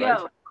Friday, right?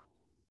 Yo,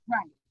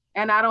 right.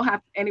 And I don't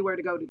have anywhere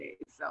to go today.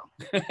 So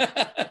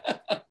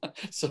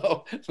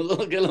So get a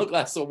little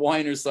glass of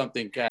wine or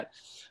something, Kat.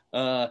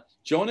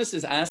 Jonas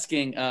is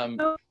asking.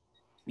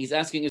 He's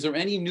asking, is there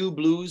any new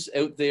blues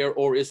out there,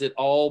 or is it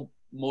all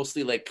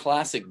mostly like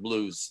classic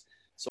blues?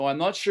 So I'm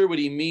not sure what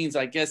he means.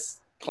 I guess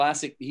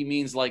classic. He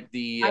means like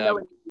the. I know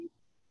what you mean.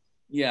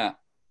 Yeah.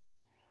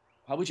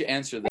 How would you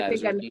answer I that?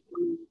 Is think I there know what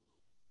you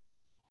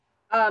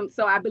mean.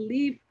 So I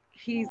believe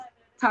he's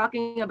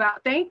talking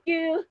about, thank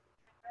you.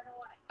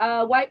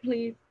 White,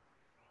 please.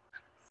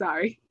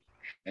 Sorry.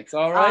 It's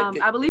all right.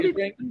 I believe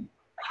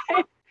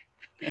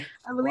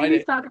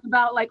he's talking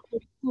about like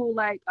old school,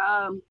 like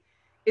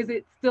is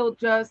it still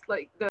just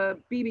like the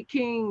BB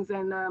Kings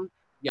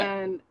Yeah.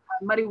 and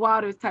Muddy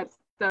Waters type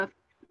stuff?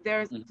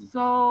 There's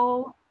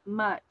so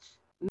much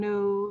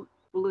new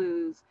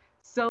blues,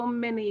 so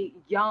many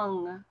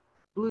young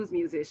blues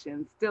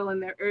musicians still in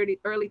their early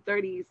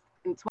 30s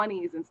and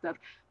 20s and stuff,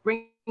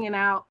 bringing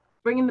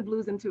the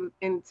blues into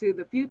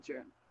the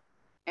future,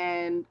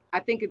 and I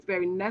think it's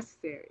very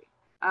necessary.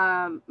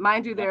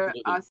 Mind you, there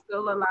Absolutely. are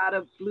still a lot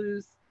of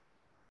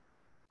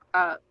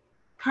uh,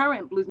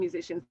 current blues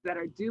musicians that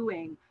are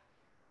doing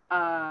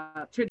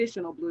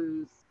traditional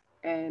blues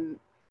and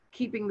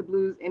keeping the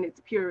blues in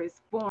its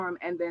purest form.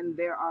 And then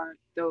there are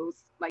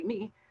those like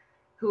me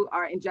who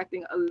are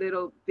injecting a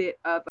little bit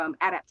of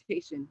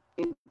adaptation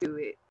into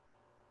it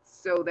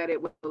so that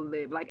it will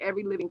live. Like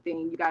every living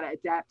thing, you got to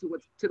adapt to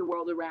the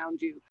world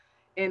around you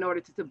in order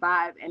to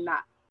survive and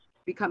not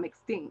become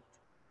extinct.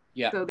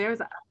 Yeah. So there's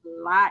a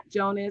lot,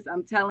 Jonas.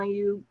 I'm telling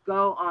you,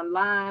 go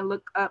online,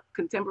 look up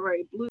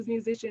contemporary blues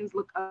musicians,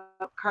 look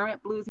up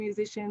current blues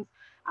musicians.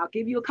 I'll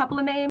give you a couple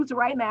of names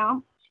right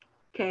now.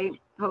 Okay,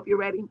 hope you're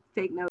ready.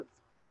 Take notes.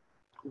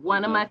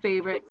 One of my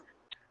favorites,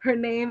 her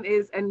name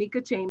is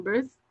Anika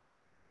Chambers.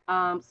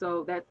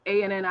 So that's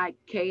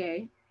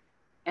Annika.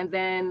 And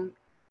then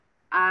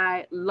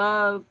I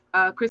love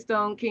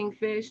Christone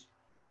Kingfish.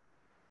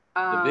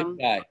 The big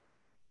guy.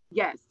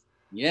 Yes.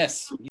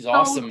 Yes, he's So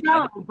awesome.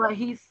 young, but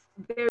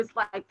there's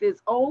like this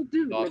old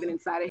dude Awesome. living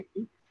inside of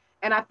him.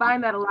 And I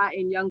find that a lot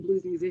in young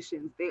blues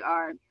musicians. They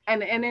are,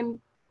 and in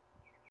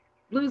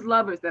blues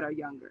lovers that are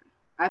younger.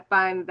 I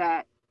find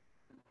that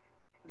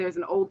there's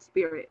an old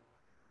spirit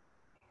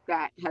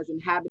that has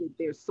inhabited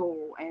their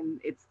soul, and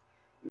it's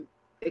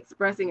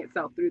expressing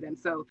itself through them.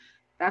 So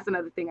that's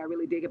another thing I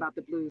really dig about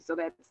the blues. So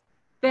that's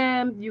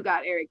them. You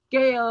got Eric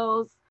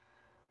Gales.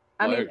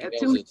 I mean, Eric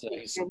Gales is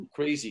he's a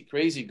crazy,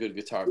 crazy good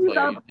guitar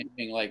player. You're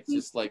thinking like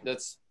just like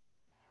that's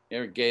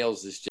Eric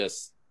Gales is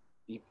just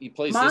he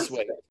plays this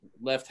way,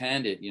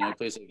 left-handed. You know, he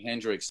plays like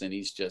Hendrix, and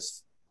he's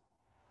just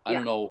I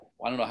don't know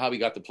how he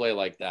got to play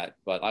like that,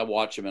 but I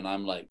watch him and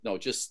I'm like, no,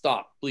 just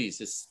stop,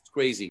 please. It's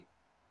crazy.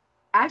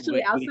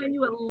 Actually, I'll send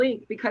you a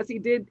link because he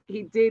did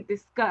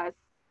discuss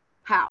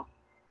how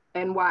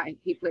and why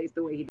he plays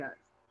the way he does.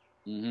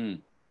 Mm-hmm.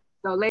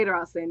 So later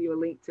I'll send you a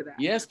link to that.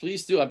 Yes,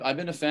 please do. I've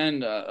been a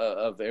fan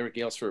of Eric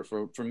Gales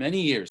for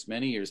many years,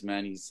 man.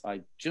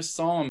 I just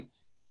saw him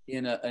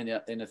in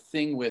a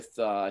thing with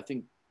I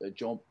think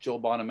Joe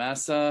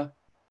Bonamassa.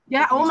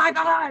 Yeah. Oh my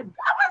God,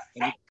 that was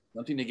sick.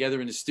 Something together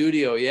in the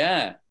studio.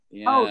 Yeah.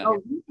 Yeah. Oh,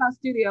 Utah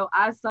studio.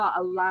 I saw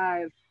a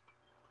live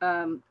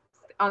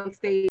on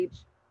stage.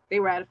 They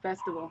were at a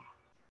festival.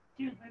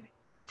 Cheers, baby.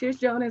 Cheers,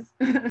 Jonas.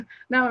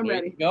 Now I'm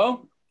ready.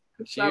 Go.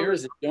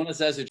 Cheers. If Jonas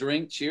has a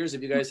drink, cheers.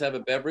 If you guys have a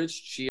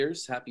beverage,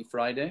 cheers. Happy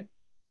Friday.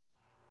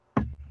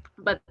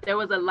 But there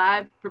was a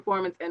live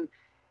performance,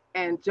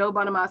 and Joe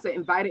Bonamassa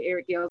invited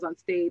Eric Gales on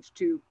stage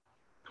to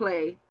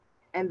play,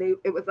 and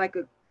it was like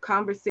a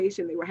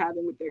conversation they were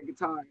having with their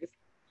guitars.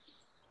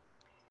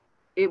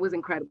 It was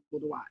incredible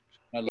to watch.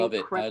 I love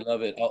it. I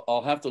love it.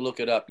 I'll have to look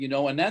it up. You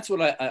know, and that's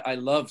what I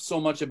love so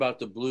much about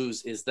the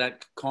blues is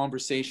that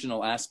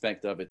conversational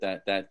aspect of it.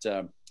 That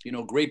you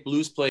know, great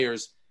blues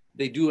players,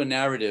 they do a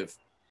narrative.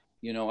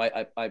 You know,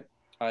 I've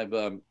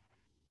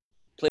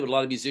played with a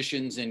lot of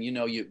musicians, and you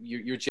know,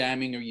 you're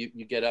jamming or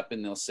you get up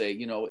and they'll say,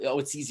 you know, oh,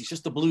 it's easy, it's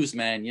just the blues,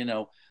 man. You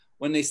know,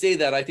 when they say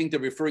that, I think they're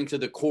referring to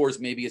the chords.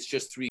 Maybe it's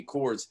just 3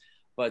 chords,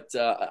 but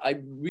I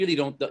really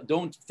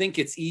don't think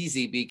it's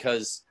easy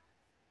because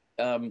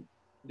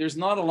there's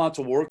not a lot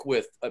to work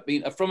with. I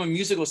mean, from a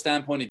musical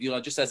standpoint of view,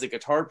 just as a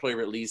guitar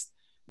player, at least,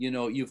 you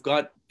know, you've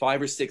got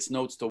 5 or 6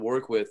 notes to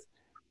work with,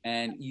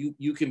 and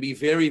you can be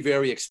very,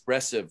 very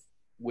expressive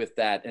with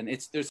that. And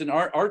there's an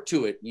art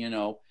to it, you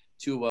know,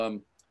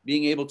 to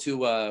being able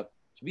to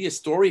be a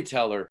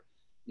storyteller.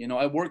 You know,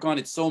 I work on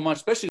it so much,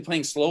 especially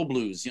playing slow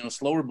blues, you know,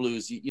 slower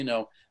blues, you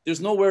know, there's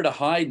nowhere to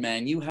hide,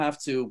 man. You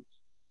have to,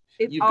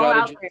 you've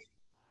got to,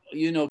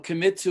 you know,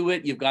 commit to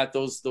it. You've got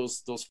those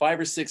 5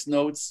 or 6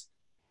 notes,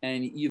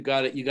 and you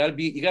got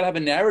to have a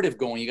narrative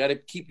going. You got to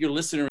keep your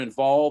listener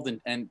involved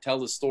and tell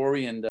the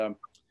story. And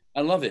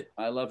I love it.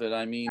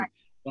 I mean,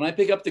 when I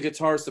pick up the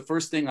guitars, the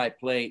first thing I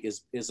play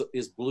is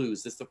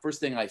blues. That's the first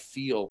thing I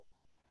feel.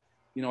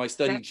 You know, I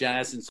studied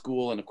jazz in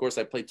school, and of course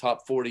I played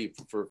top 40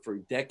 for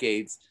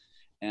decades.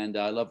 And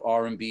I love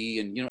R&B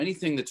and, you know,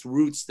 anything that's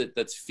roots,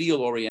 that's feel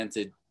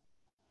oriented.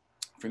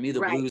 For me, the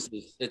blues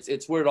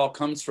it's where it all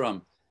comes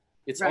from.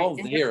 It's all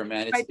there,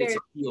 man. It's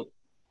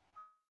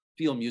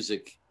feel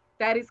music.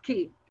 That is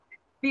key.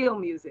 Feel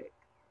music.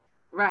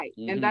 Right.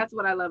 Mm-hmm. And that's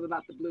what I love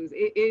about the blues.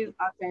 It is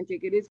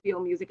authentic. It is feel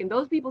music. And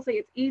those people say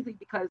it's easy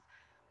because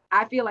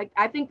I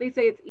think they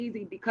say it's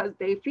easy because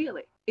they feel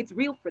it. It's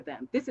real for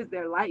them. This is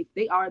their life.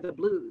 They are the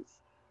blues.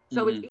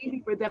 So it's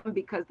easy for them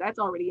because that's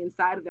already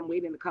inside of them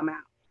waiting to come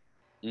out.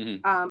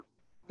 Mm-hmm.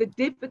 The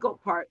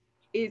difficult part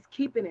is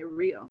keeping it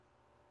real,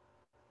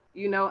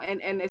 you know,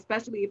 and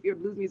especially if you're a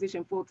blues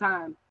musician full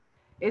time,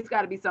 it's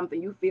got to be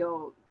something you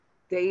feel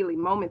daily,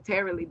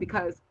 momentarily,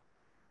 because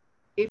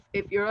if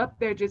you're up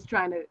there just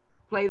trying to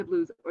play the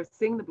blues or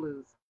sing the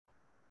blues,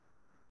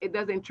 it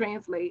doesn't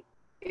translate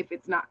if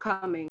it's not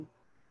coming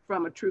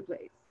from a true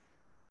place.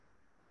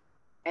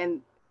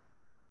 And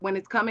when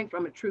it's coming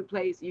from a true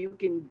place, you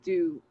can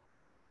do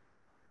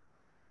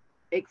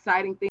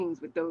exciting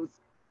things with those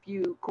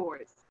few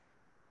chords.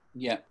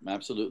 Yeah,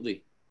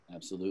 absolutely.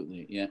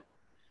 Yeah.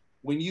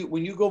 When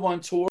you go on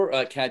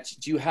tour, Kat,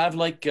 do you have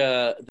like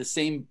the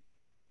same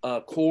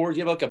core? Do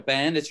you have like a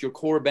band that's your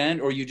core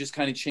band, or you just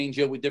kind of change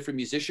out with different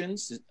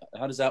musicians?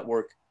 How does that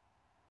work?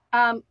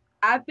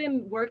 I've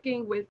been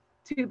working with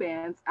 2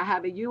 bands. I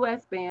have a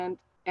US band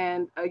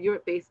and a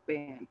Europe-based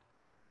band.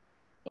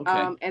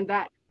 Okay. And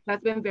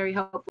that's been very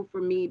helpful for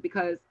me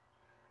because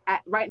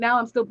right now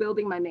I'm still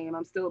building my name.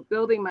 I'm still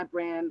building my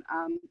brand,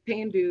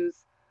 paying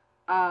dues.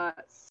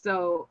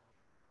 So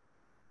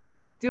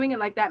doing it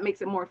like that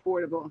makes it more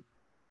affordable.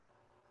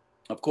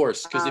 Of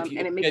course, because if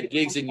you get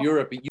gigs in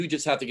Europe, you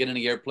just have to get in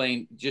the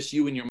airplane, just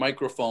you and your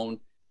microphone,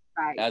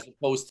 right, as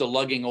opposed to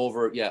lugging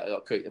over. Yeah,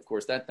 okay, of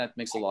course, that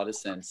makes a lot of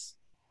sense.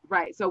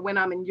 Right. So when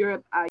I'm in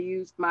Europe, I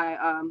use my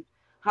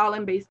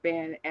Holland-based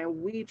band,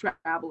 and we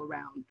travel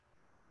around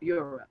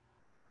Europe.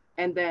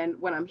 And then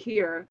when I'm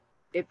here,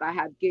 if I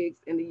have gigs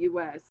in the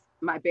US,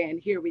 my band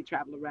here, we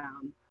travel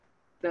around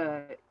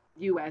the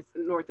US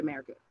and North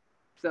America.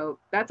 So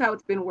that's how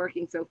it's been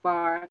working so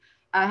far.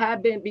 I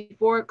have been,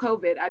 before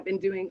COVID, I've been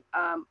doing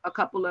a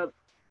couple of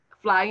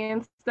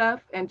fly-in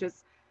stuff and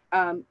just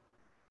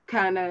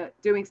kind of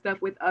doing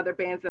stuff with other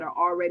bands that are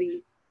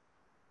already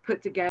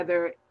put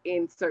together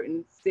in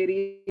certain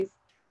cities.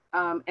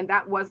 And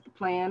that was the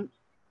plan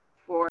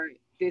for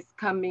this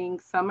coming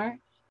summer,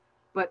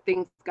 but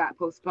things got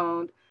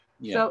postponed.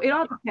 Yeah. So it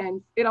all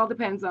depends. It all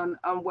depends on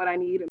what I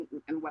need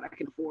and what I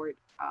can afford,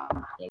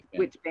 Okay.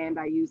 which band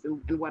I use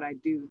and what I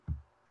do.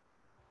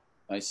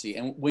 I see.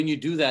 And when you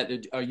do that,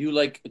 are you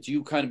like, do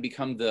you kind of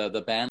become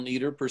the band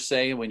leader per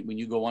se when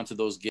you go onto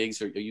those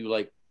gigs? Or are you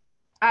like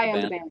I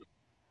am the band.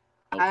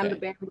 Okay. I am the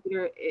band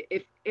leader.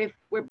 If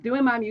we're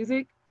doing my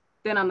music,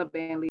 then I'm the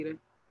band leader.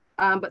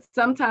 But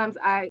sometimes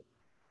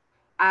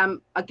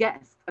I'm a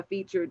guest, a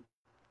featured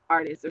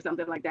artist or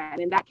something like that.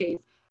 And in that case,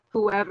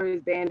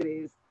 whoever's band it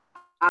is,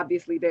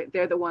 obviously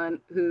they're the one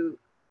who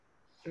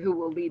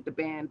will lead the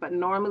band. But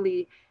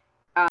normally,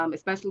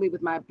 especially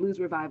with my blues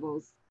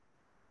revivals,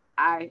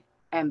 I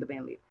am the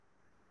band leader.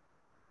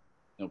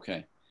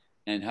 Okay.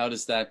 And how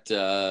does that,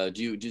 do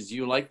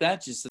you like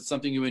that? Is it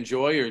something you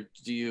enjoy, or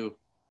do you?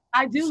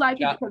 I do like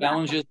it.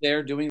 Challenges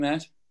there doing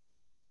that?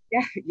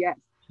 Yeah, yes.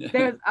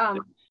 There's,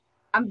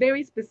 I'm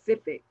very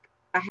specific.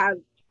 I have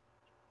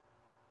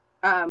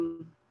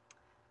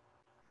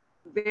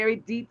very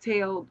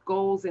detailed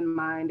goals in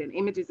mind and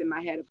images in my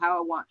head of how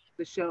I want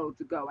the show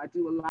to go. I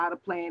do a lot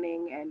of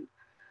planning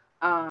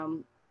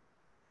and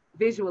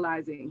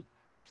visualizing.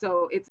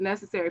 So it's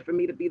necessary for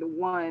me to be the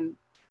one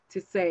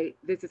to say,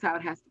 this is how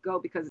it has to go,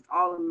 because it's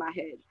all in my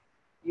head,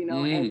 you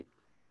know, and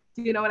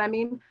you know what I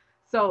mean?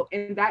 So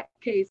in that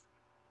case,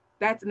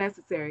 that's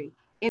necessary.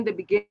 In the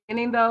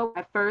beginning though,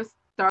 I first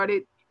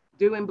started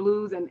doing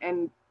blues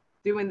and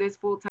doing this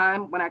full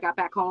time when I got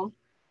back home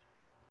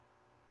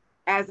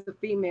as a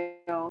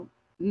female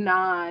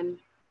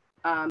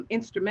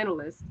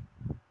non-instrumentalist.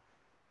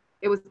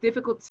 It was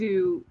difficult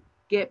to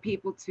get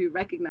people to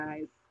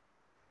recognize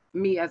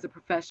me as a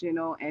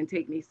professional and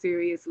take me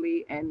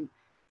seriously and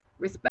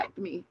respect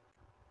me,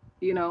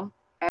 you know,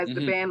 as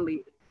the band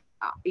leader,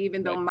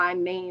 even though my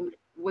name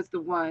was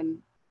the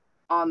one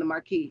on the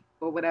marquee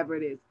or whatever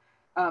it is.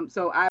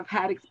 So I've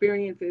had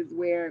experiences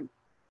where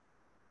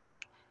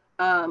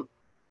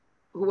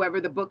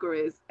whoever the booker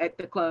is at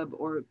the club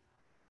or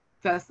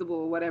festival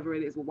or whatever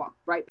it is will walk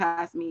right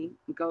past me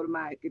and go to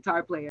my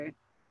guitar player,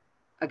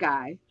 a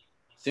guy.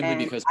 Simply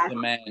because he's a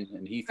man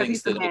and he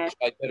thinks that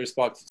I better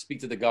speak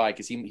to the guy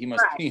because he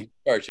must be in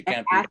charge. It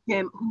can't be. Ask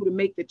him who to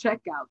make the check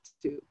out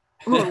to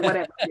or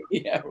whatever.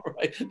 Yeah,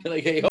 right. They're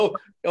like, hey,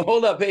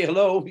 hold up, hey,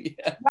 hello.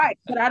 Yeah. Right,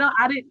 but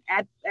I didn't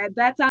at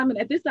that time, and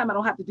at this time I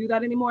don't have to do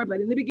that anymore.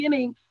 But in the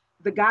beginning,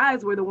 the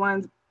guys were the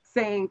ones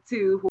saying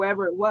to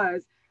whoever it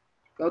was,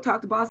 go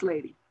talk to boss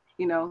lady,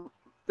 you know,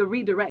 the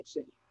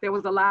redirection. There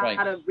was a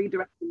lot of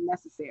redirection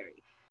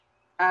necessary.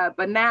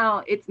 But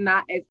now it's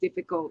not as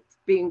difficult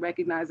being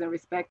recognized and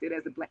respected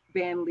as a black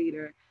band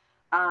leader.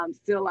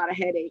 Still a lot of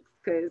headaches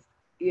because,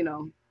 you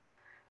know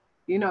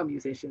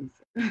musicians.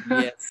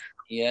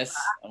 Yes.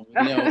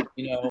 You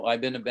know,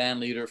 I've been a band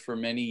leader for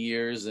many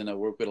years and I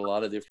work with a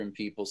lot of different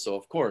people. So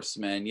of course,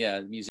 man,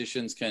 yeah,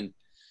 musicians can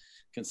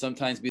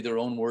sometimes be their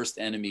own worst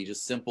enemy,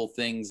 just simple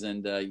things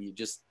and you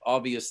just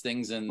obvious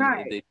things and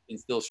they can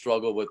still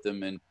struggle with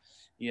them. And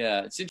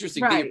yeah, it's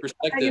interesting to get your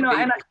perspective,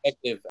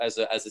 perspective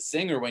as a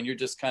singer when you're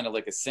just kind of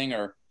like a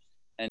singer.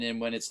 And then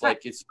when it's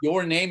like it's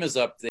your name is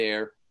up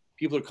there,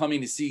 people are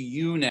coming to see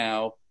you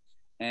now,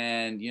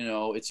 and you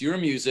know it's your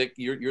music.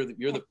 You're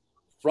the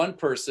front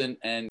person,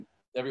 and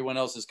everyone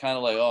else is kind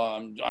of like,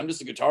 oh, I'm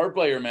just a guitar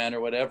player, man,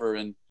 or whatever.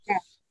 And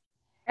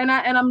and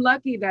I'm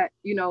lucky that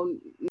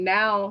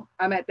now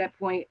I'm at that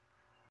point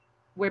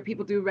where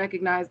people do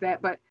recognize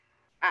that. But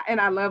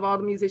I love all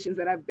the musicians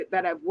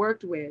that I've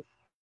worked with.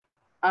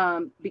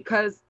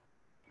 Because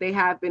they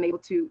have been able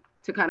to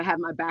kind of have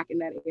my back in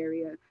that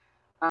area.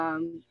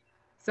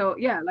 So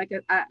yeah, like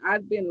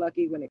I've been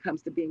lucky when it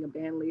comes to being a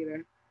band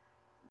leader,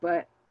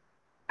 but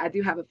I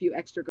do have a few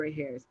extra gray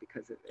hairs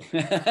because of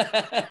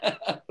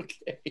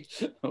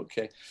it.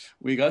 Okay.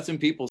 We got some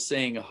people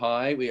saying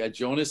hi. We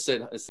Jonas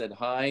said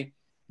hi.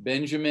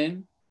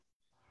 Benjamin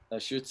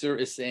Schutzer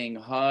is saying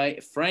hi.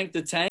 Frank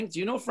the Tank.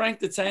 Do you know Frank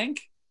the Tank?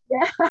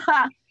 Yeah.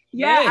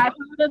 Yeah, I've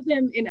heard of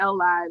him in L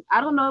Live. I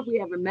don't know if we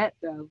ever met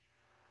though.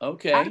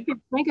 Okay. I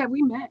think have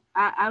we met?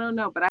 I don't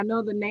know, but I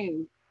know the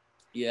name.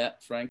 Yeah,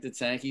 Frank the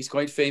Tank. He's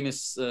quite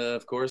famous,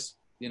 of course.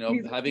 You know,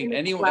 having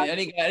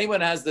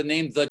anyone has the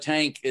name the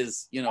Tank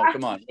is,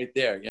 come on, right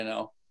there.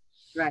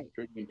 Right.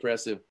 Pretty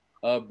impressive.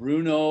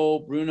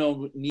 Bruno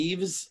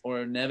Neves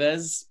or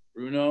Neves.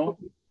 Bruno.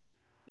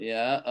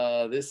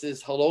 Yeah. This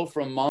is hello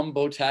from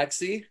Mambo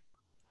Taxi.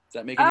 Does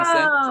that make any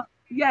sense?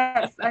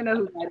 Yes, I know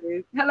who that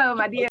is. Hello,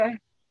 my dear.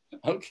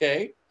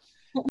 Okay.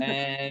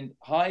 And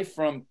hi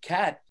from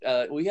Kat.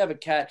 We have a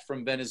Kat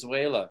from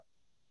Venezuela.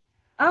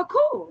 Oh,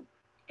 cool.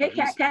 Hey,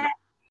 Kat.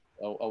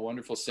 A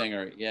wonderful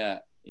singer. Yeah.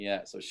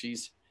 So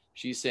she's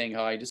saying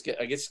hi. I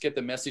get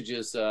the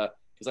messages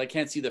because I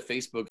can't see the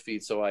Facebook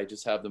feed, so I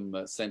just have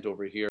them sent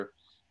over here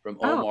from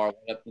Omar.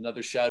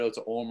 Another shout out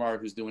to Omar,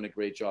 who's doing a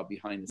great job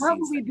behind the scenes. What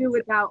would we do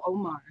without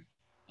Omar?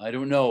 I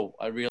don't know.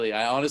 I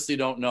honestly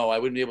don't know. I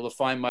wouldn't be able to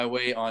find my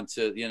way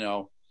onto,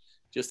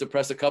 just to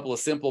press a couple of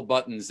simple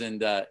buttons.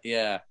 And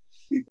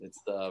it's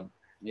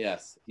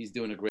yes, he's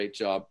doing a great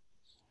job.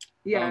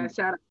 Yeah,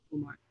 shout out to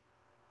Omar.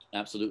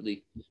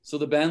 Absolutely. So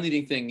the band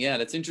leading thing, yeah,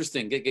 that's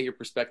interesting. Get your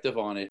perspective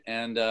on it.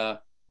 And do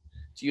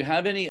you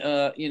have any,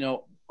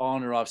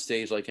 on or off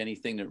stage, like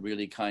anything that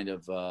really kind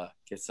of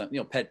gets some,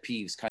 pet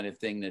peeves kind of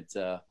thing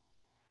that,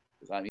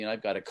 I mean,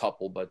 I've got a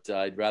couple, but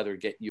I'd rather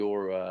get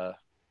your,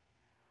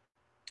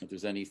 if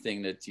there's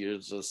anything that you're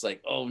just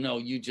like, oh no,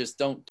 you just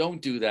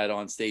don't do that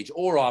on stage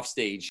or off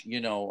stage,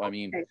 I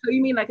mean. Okay, so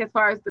you mean like as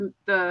far as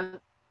the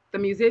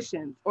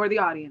musicians or the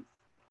audience?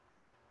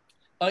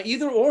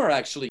 Either or,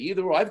 actually,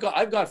 either or. I've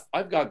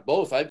got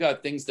both. I've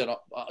got things that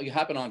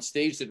happen on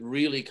stage that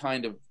really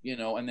kind of,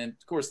 and then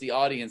of course the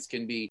audience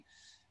can be.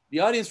 The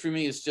audience for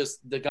me is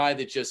just the guy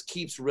that just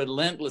keeps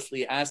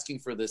relentlessly asking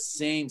for the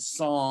same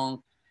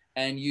song,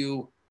 and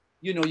you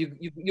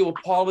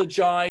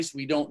apologize.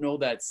 We don't know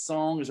that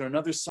song. Is there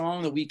another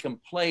song that we can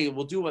play?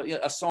 We'll do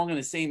a song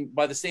in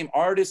by the same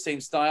artist,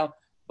 same style,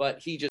 but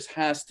he just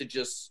has to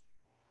just,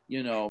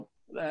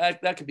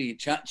 that could be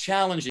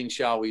challenging,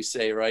 shall we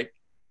say, right?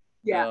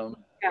 Yeah.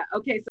 Yeah.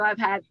 Okay. So I've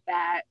had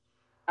that.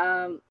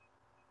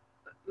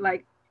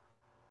 Like,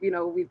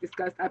 we've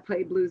discussed, I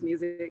play blues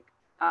music.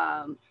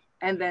 And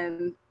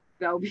then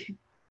there'll be,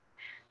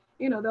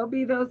 there'll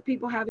be those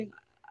people having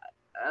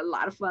a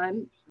lot of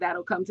fun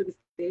that'll come to the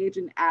stage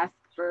and ask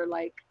for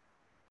like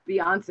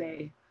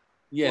Beyonce.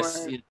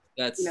 Yes. Or,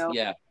 that's,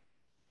 yeah.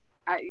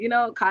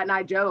 Cotton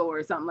Eye Joe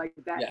or something like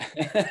that. Yeah.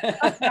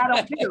 I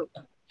don't do.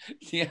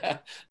 Yeah.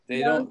 They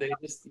don't, they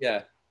just,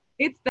 yeah.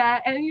 It's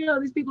that, and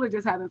these people are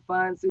just having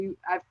fun. So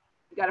I've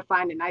got to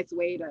find a nice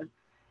way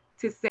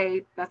to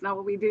say that's not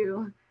what we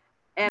do,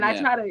 and I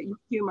try to use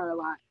humor a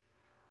lot.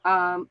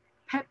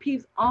 Pet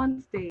peeves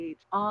on stage.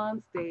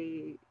 I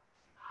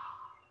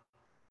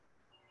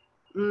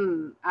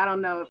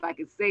don't know if I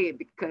could say it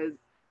because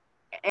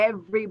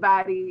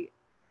everybody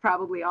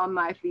probably on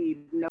my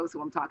feed knows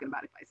who I'm talking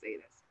about if I say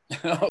this.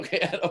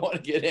 Okay, I don't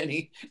want to get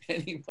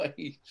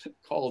anybody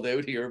called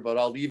out here, but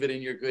I'll leave it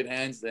in your good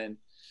hands then.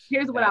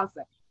 Here's what I'll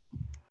say.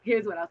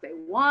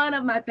 One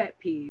of my pet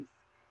peeves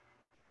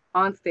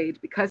on stage,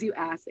 because you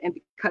asked and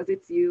because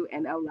it's you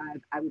and L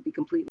Live, I would be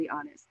completely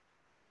honest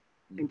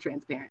and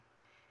transparent,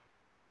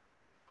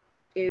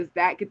 is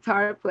that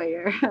guitar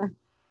player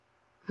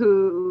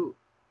who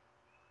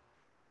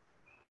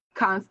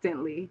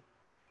constantly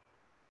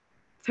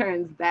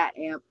turns that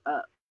amp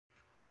up.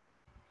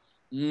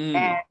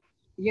 And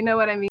you know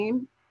what I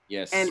mean?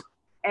 Yes.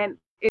 And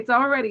it's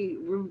already,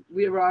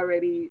 we're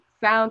already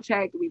sound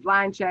checked, we've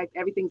line checked,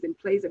 everything's in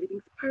place,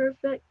 everything's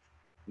perfect.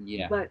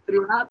 Yeah. But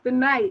throughout the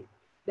night,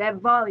 that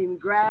volume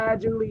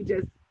gradually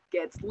just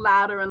gets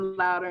louder and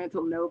louder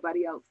until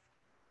nobody else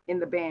in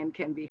the band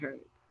can be heard.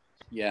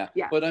 Yeah.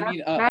 But I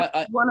mean,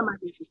 that's one of my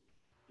issues.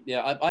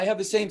 Yeah, I have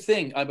the same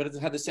thing. I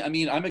have the same. I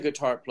mean, I'm a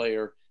guitar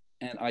player,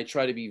 and I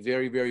try to be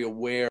very, very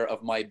aware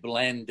of my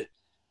blend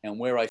and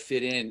where I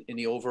fit in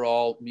the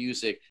overall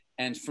music.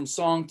 And from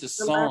song to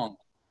song,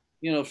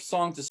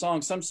 song to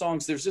song, some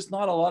songs there's just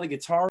not a lot of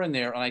guitar in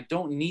there, and I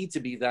don't need to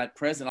be that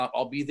present.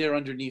 I'll be there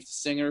underneath the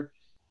singer.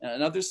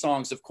 And other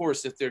songs, of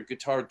course, if they're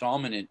guitar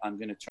dominant, I'm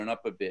going to turn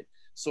up a bit.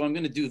 So I'm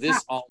going to do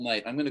this all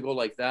night. I'm going to go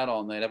like that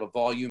all night. I have a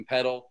volume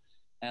pedal,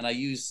 and I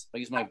use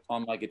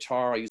on my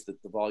guitar. I use the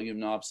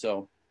volume knob.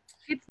 So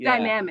it's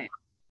dynamic.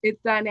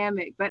 It's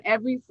dynamic. But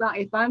every song,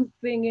 if I'm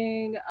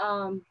singing,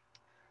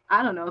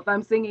 I don't know, if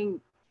I'm singing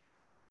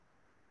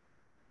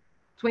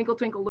Twinkle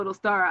Twinkle Little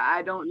Star,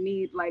 I don't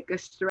need like a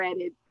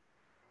shredded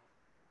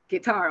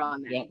guitar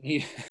on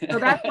that. So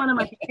that's one of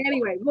my.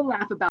 Anyway, we'll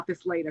laugh about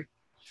this later.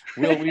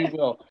 We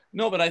will.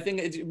 No, but I think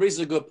it raises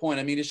a good point.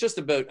 I mean, it's just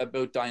about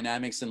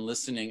dynamics and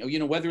listening.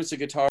 Whether it's a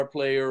guitar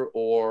player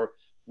or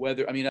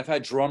whether, I mean, I've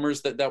had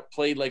drummers that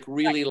played like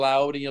really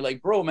loud, and you're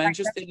like, bro, man,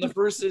 just in the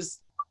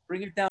verses,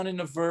 bring it down in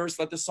the verse,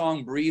 let the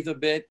song breathe a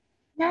bit.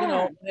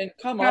 And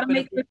come up.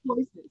 Make good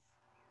choices.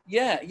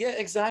 Yeah,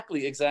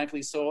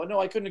 exactly. So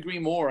no, I couldn't agree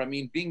more. I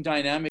mean, being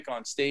dynamic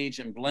on stage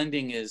and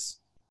blending is,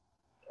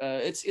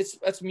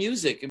 that's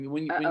music. I mean,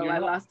 when you're I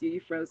lost you. You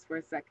froze for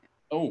a second.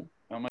 Oh,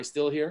 am I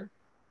still here?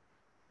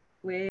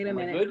 Wait a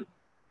minute. Good?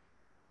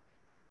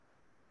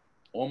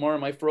 Omar,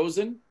 am I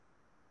frozen?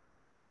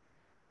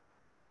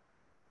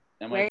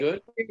 Am I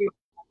good?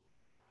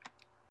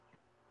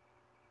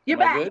 You're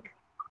back. Good?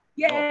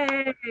 Yay!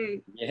 Oh.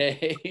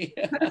 Yay!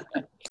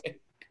 Okay,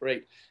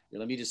 great. Here,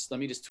 let me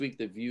just tweak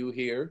the view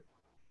here.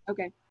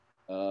 Okay.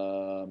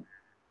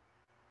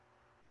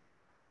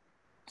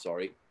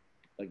 Sorry.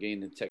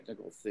 Again, the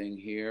technical thing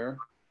here.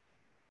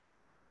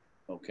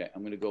 Okay,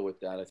 I'm going to go with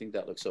that. I think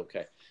that looks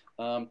okay.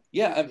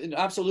 Yeah,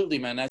 absolutely,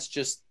 man. That's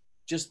just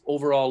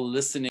overall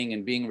listening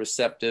and being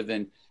receptive.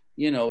 And,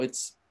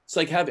 it's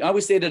like I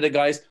always say to the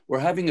guys, we're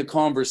having a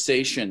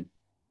conversation.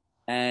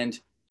 And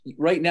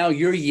right now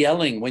you're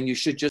yelling when you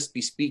should just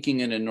be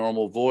speaking in a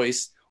normal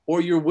voice,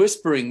 or you're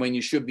whispering when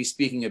you should be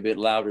speaking a bit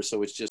louder.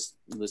 So it's just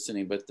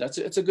listening. But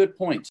it's a good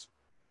point.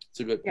 It's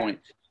a good point.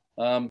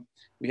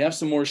 We have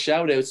some more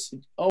shout outs.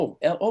 Oh,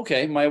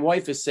 okay. My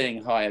wife is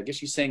saying hi. I guess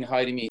she's saying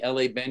hi to me.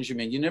 L.A.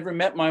 Benjamin. You never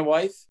met my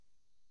wife?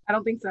 I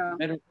don't think so.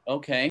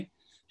 Okay.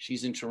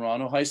 She's in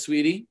Toronto. Hi,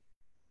 sweetie.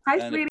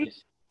 Hi, sweetie.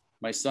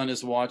 My son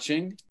is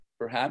watching,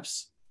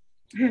 perhaps,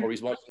 or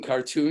he's watching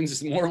cartoons.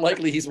 It's more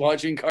likely he's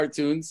watching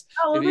cartoons.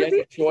 Oh, If he is has he?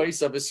 a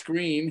choice of a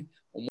screen,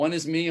 one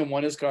is me and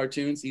one is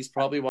cartoons, he's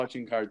probably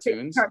watching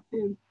cartoons.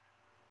 Cartoons.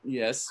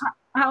 Yes.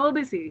 How old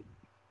is he?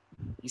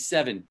 He's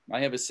 7.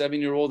 I have a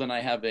 7-year-old and I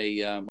have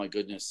a my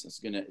goodness,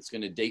 it's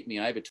gonna date me.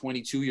 I have a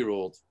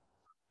 22-year-old.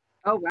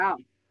 Oh wow.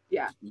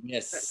 Yeah.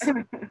 Yes.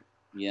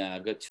 Yeah,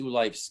 I've got 2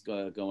 lives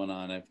going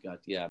on. I've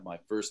got my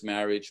first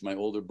marriage, my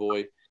older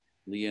boy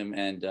Liam,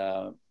 and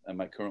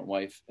my current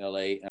wife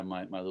LA, and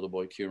my little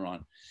boy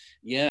Kieran.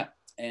 Yeah,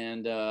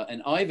 and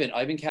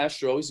Ivan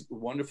Castro, he's a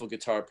wonderful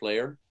guitar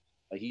player.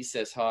 He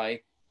says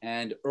hi.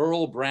 And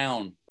Earl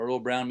Brown,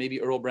 maybe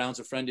Earl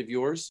Brown's a friend of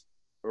yours.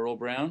 Earl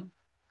Brown.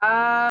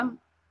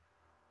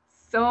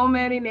 So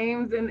many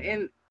names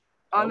in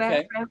on Okay.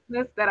 that friends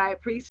list that I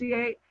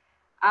appreciate.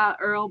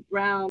 Earl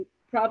Brown,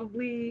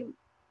 probably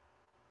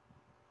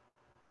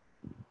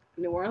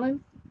New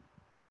Orleans.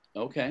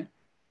 Okay.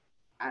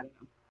 I don't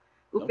know.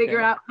 We'll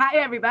figure out. Hi,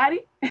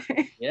 everybody.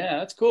 Yeah,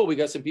 that's cool. We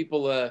got some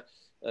people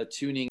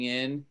tuning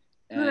in.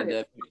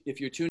 And if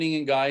you're tuning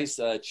in, guys,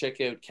 check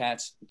out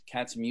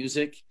Kat's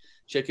music.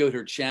 Check out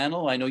her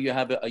channel. I know you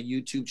have a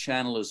YouTube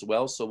channel as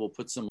well, so we'll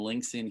put some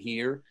links in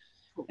here.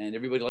 And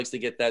everybody likes to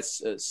get that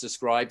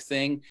subscribe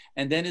thing.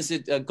 And then is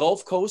it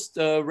Gulf Coast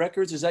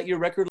Records? Is that your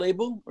record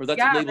label, or that's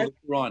the label that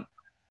you're on?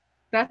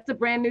 That's a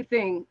brand new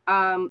thing.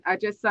 I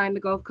just signed the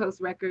Gulf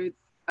Coast Records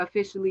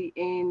officially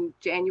in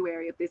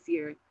January of this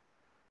year.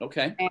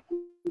 Okay.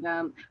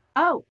 And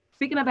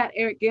speaking of that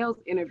Eric Gales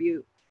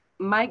interview,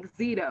 Mike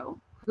Zito,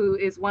 who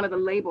is one of the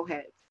label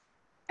heads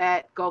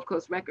at Gulf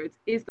Coast Records,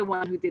 is the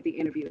one who did the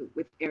interview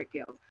with Eric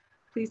Gales.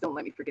 Please don't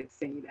let me forget to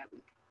send you that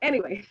link.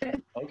 Anyway.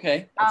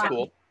 Okay, that's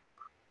cool.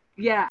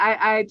 Yeah,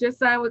 I just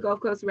signed with Gulf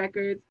Coast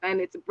Records, and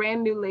it's a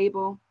brand new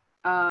label.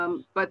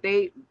 But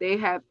they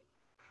have,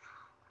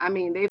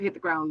 they've hit the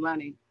ground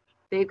running.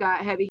 They've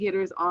got heavy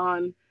hitters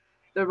on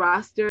the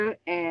roster,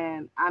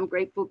 and I'm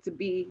grateful to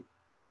be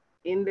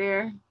in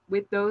there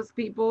with those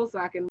people so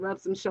I can rub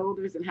some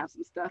shoulders and have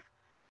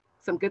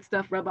some good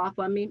stuff rub off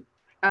on me.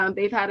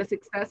 They've had a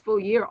successful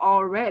year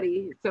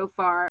already so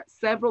far,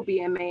 several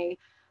BMA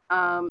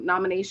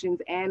nominations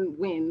and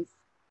wins,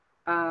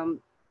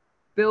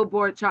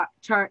 Billboard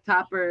chart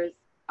toppers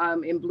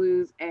in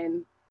blues,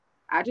 and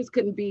I just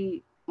couldn't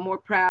be more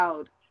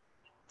proud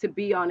to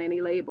be on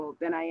any label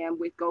than I am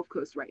with Gulf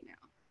Coast right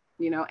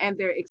now, and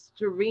they're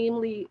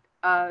extremely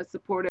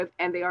supportive,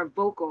 and they are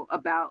vocal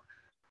about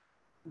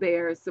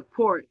their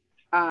support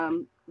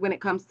when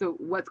it comes to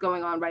what's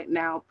going on right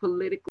now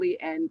politically,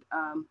 and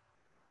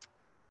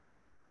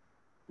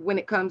when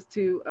it comes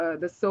to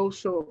the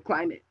social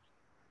climate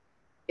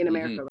in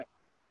America right now.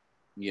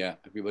 Yeah,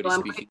 everybody's I'm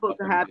grateful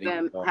to have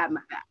them have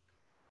my back.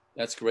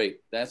 That's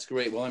great. That's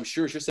great. Well, I'm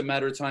sure it's just a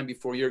matter of time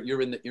before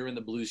you're in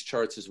the blues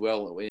charts as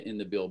well, in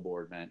the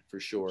Billboard, man, for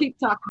sure. Keep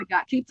talking to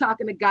God. Keep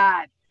talking to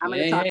God.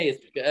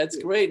 That's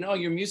great. No,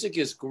 your music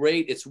is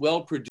great. It's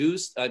well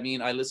produced. I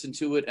listen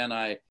to it and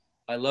I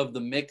love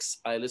the mix.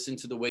 I listen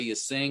to the way you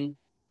sing,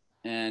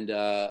 and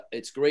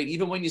it's great.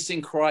 Even when you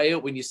sing "Cry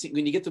Out," when you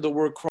get to the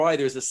word "cry,"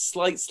 there's a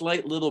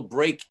slight little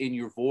break in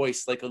your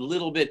voice, like a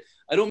little bit.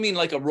 I don't mean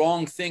like a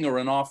wrong thing or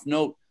an off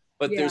note,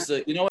 but there's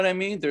you know what I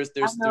mean? There's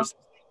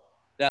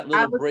that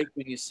little break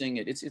when you sing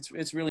it.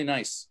 It's really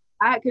nice.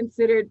 I had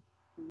considered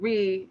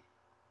retaking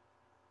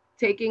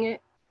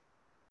it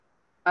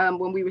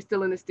when we were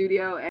still in the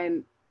studio,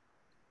 and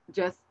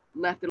just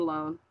left it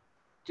alone,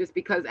 just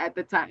because at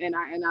the time, and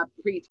I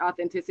preach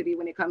authenticity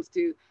when it comes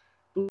to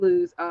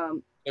blues,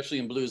 especially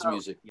in blues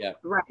music. Yeah,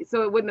 right.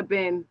 So it wouldn't have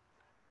been,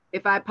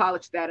 if I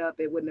polished that up,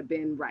 it wouldn't have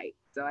been right.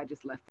 So I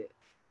just left it.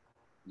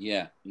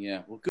 Yeah.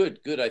 Well, good.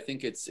 I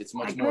think it's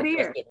much more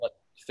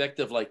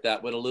effective like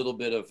that, with a little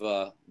bit of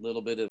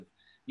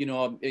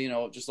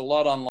just a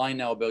lot online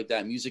now about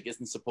that. Music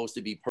isn't supposed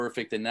to be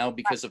perfect, and now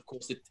because of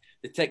course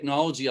the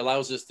technology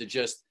allows us to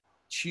just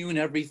tune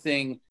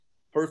everything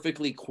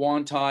perfectly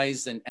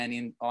quantized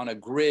and on a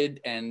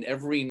grid, and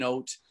every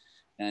note.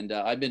 And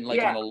I've been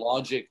on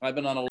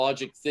a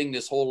Logic thing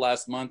this whole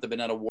last month. I've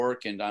been out of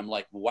work, and I'm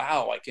like,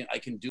 wow, I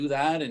can do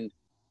that. And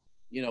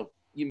you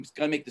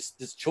gotta make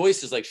this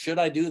choice, is like, should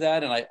I do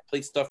that? And I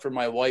played stuff for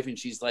my wife, and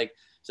she's like,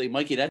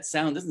 Mikey, that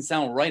sound doesn't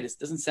sound right. It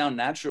doesn't sound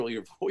natural.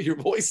 Your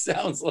voice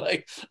sounds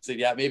like. I said,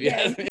 yeah, maybe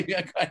I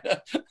kind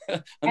of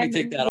let me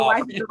take that off.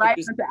 Wife is the right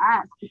one to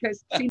ask,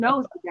 because she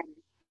knows better.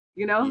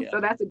 So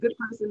that's a good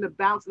person to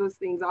bounce those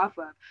things off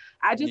of.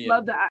 I just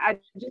love that. I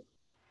just,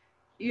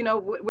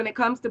 when it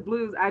comes to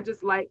blues, I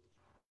just like,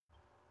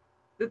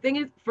 the thing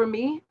is, for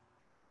me,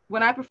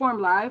 when I perform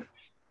live,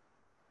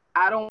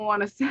 I don't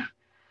want to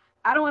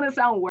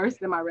sound worse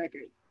than my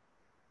record.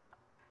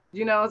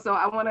 So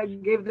I want to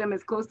give them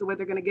as close to what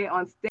they're going to get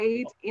on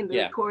stage in the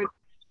record,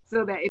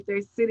 so that if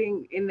they're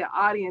sitting in the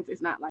audience,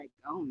 it's not like,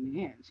 oh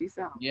man, she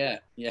sounds. Yeah.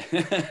 She's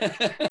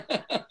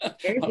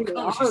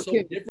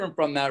so different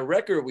from that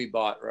record we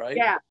bought, right?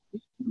 Yeah.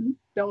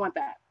 Don't want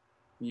that.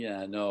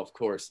 Yeah, no, of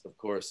course.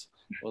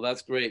 Well,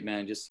 that's great,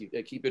 man. Just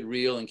keep it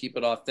real and keep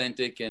it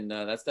authentic, and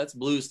that's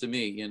blues to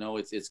me. You know,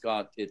 it's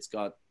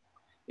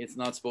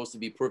not supposed to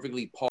be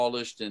perfectly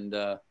polished, and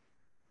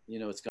you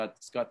know, it's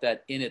got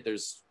that in it.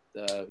 There's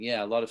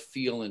yeah, a lot of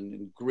feel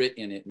and grit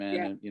in it, man.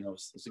 Yeah. And you know,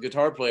 as a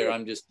guitar player,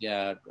 I'm just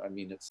yeah. I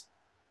mean, it's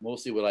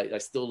mostly what I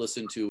still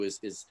listen to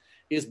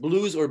is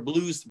blues or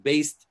blues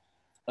based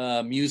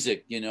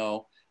music. You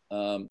know,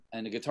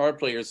 and the guitar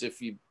players,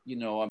 if you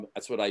know,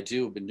 that's what I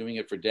do. I've been doing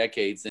it for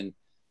decades, and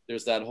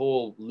there's that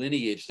whole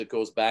lineage that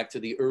goes back to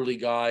the early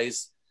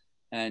guys.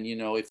 And you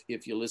know,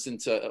 if you listen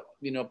to,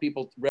 you know,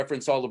 people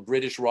reference all the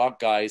British rock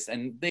guys,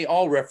 and they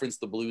all reference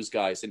the blues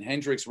guys. And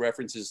Hendrix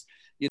references,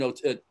 you know,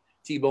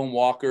 T-Bone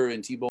Walker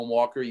and T-Bone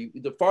Walker.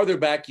 The farther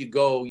back you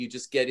go, you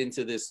just get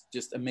into this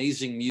just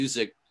amazing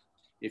music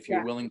if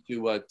you're willing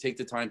to take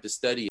the time to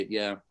study it.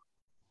 Yeah.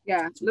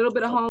 Yeah, a little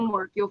bit of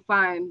homework, you'll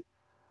find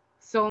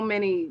so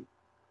many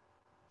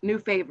new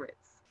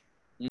favorites.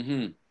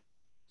 Mm-hmm.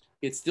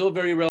 It's still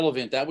very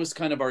relevant. That was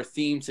kind of our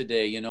theme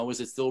today. You know,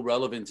 is it still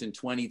relevant in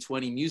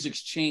 2020?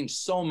 Music's changed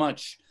so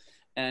much.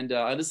 And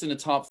I listen to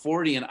top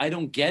 40 and I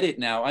don't get it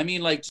now. I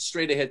mean, like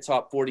straight ahead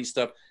top 40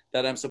 stuff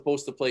that I'm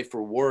supposed to play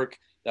for work,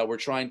 that we're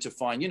trying to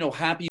find, you know,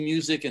 happy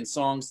music and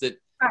songs that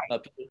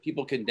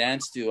people can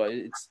dance to.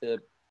 It's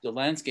the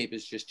landscape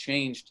has just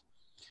changed,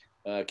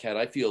 Kat,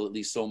 I feel at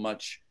least so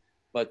much.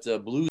 But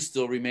blues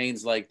still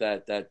remains like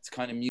that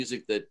kind of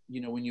music that, you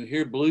know, when you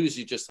hear blues,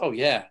 you just, oh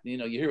yeah, you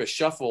know, you hear a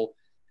shuffle.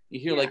 You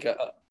hear like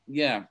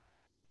yeah.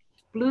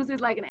 Blues is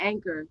like an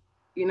anchor.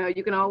 You know,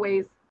 you can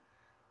always,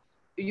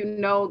 you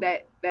know,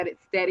 that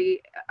it's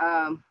steady.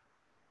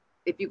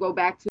 If you go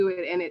back to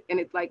it and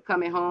it's like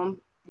coming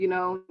home, you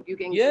know, you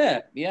can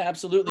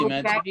absolutely,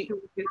 man. Back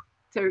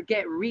to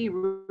get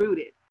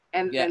rerouted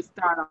and then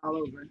start all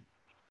over.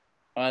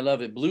 I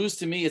love it. Blues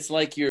to me, it's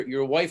like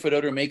your wife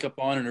without her makeup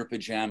on and her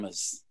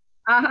pajamas.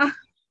 Yeah,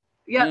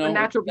 you know, a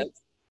natural beat.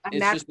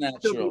 It's just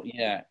natural.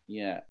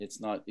 Yeah. It's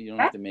not, you don't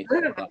have to make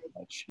it that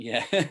much.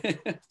 Yeah.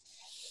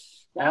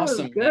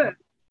 Awesome. Was good. Man.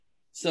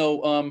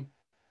 So,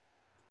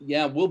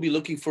 yeah, we'll be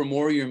looking for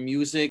more of your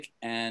music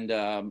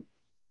and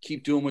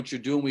keep doing what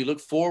you're doing. We look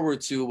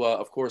forward to,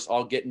 of course,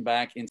 all getting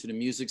back into the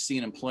music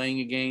scene and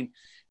playing again.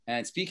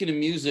 And speaking of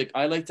music,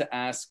 I like to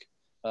ask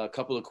a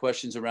couple of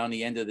questions around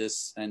the end of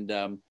this.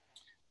 And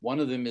one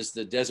of them is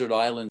the desert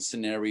island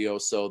scenario.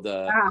 So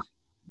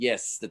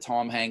yes, the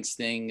Tom Hanks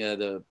thing,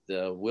 the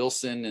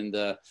Wilson,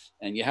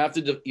 and you have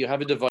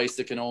a device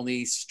that can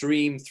only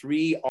stream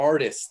 3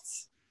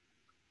 artists.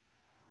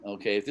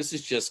 Okay, this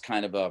is just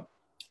kind of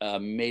a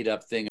made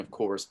up thing, of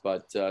course,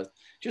 but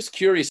just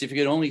curious if you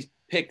could only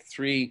pick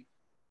three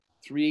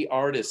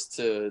artists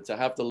to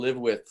have to live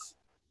with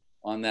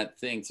on that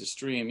thing to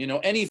stream. You know,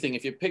 anything.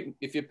 If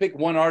you pick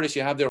one artist,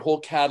 you have their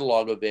whole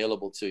catalog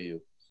available to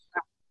you.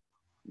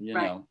 You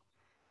know.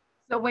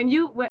 So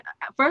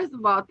first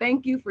of all,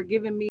 thank you for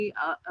giving me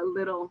a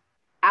little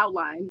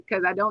outline,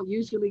 because I don't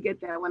usually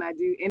get that when I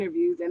do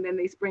interviews, and then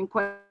they spring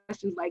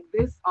questions like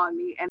this on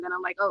me, and then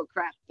I'm like, oh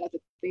crap, that's a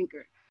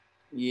thinker.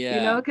 Yeah.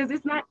 You know, because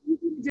it's not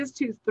easy to just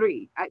choose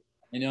 3. I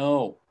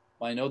know.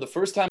 The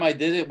first time I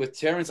did it with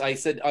Terrence, I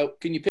said, oh,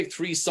 can you pick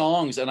 3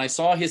 songs? And I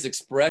saw his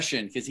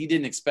expression because he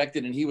didn't expect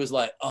it. And he was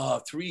like, oh,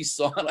 3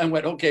 songs. I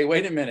went, okay,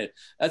 wait a minute.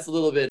 That's a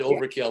little bit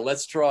overkill.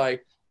 Let's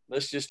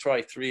just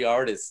try 3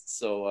 artists.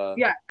 So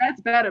yeah,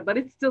 that's better, but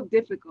it's still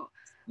difficult.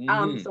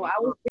 So I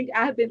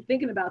have been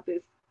thinking about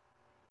this,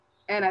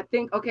 and I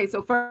think, okay,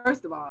 so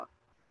first of all,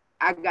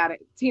 I got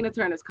it. Tina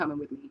Turner's coming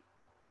with me.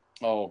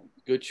 Oh,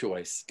 good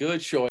choice,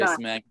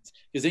 man.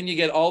 Because then you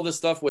get all the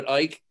stuff with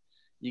Ike.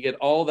 You get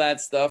all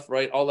that stuff,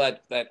 right? All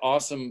that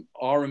awesome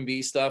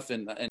R&B stuff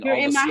and You're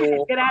all in the my soul. head.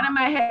 Get out of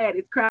my head.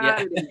 It's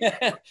crowded.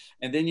 Yeah.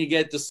 And then you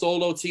get the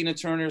solo Tina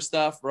Turner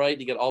stuff, right?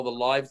 You get all the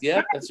live.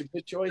 Yeah, that's a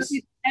good choice.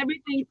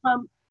 Everything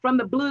from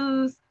the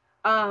blues,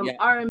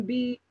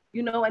 R&B,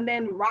 you know, and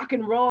then rock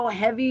and roll,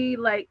 heavy.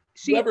 Like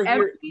you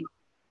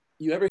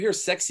ever hear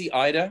 "Sexy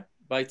Ida"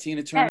 by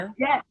Tina Turner?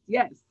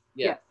 Yes.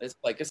 Yeah, it's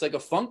like a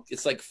funk.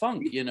 It's like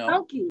funk, you know.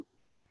 Funky.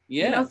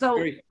 Yeah. You know, so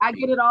I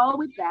get it all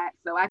with that.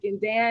 So I can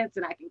dance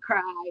and I can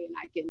cry and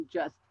I can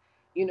just,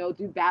 you know,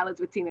 do ballads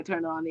with Tina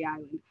Turner on the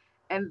island.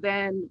 And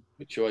then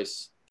good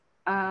choice.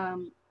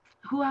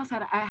 Who else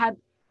I had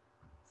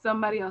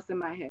somebody else in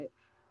my head.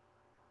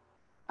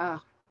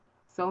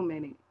 So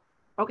many.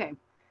 Okay.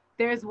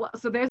 There's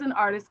an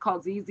artist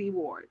called ZZ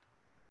Ward.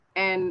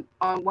 And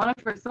on one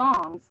of her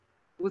songs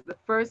was the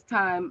first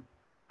time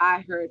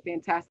I heard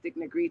Fantastic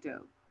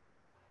Negrito.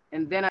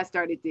 And then I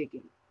started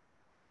digging.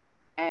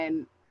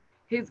 And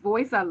his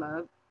voice I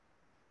love,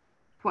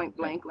 point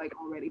blank, like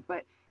already,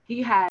 but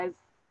he has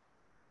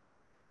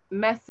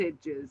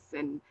messages,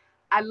 and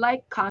I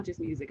like conscious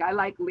music. I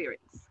like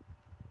lyrics.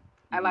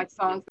 I like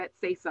songs that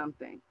say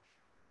something.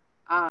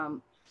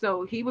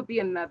 So he would be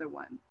another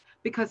one,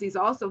 because he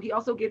also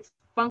gets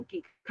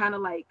funky, kind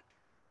of like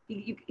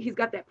he's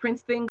got that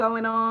Prince thing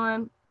going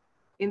on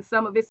in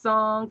some of his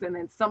songs, and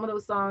then some of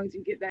those songs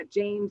you get that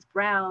James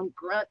Brown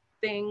grunt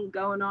thing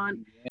going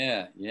on.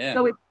 Yeah.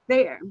 So it's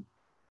there.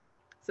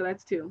 So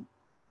that's 2.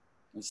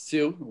 That's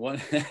two.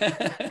 One.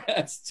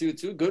 That's two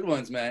good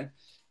ones, man.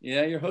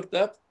 Yeah, you're hooked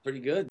up. Pretty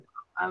good.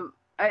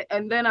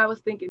 And then I was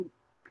thinking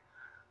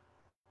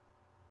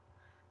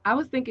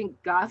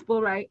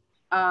gospel, right?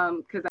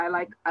 Because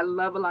I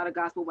love a lot of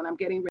gospel. When I'm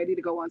getting ready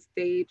to go on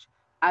stage,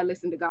 I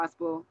listen to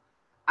gospel.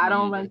 I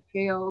don't Mm-hmm. run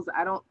scales.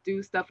 I don't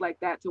do stuff like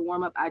that to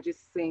warm up. I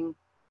just sing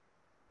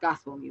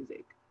gospel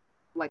music,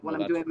 like when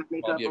Well, I'm that's doing my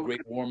makeup. probably a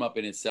great warm up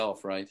in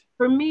itself, right?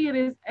 For me, it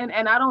is, and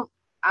I don't.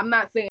 I'm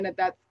not saying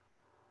that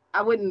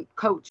I wouldn't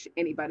coach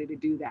anybody to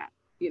do that,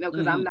 because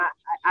Mm-hmm.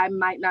 I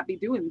might not be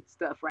doing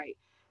stuff right.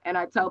 And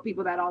I tell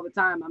people that all the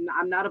time.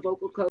 I'm not a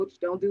vocal coach.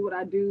 Don't do what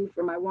I do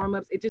for my warm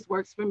ups. It just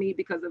works for me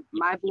because of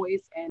my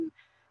voice. And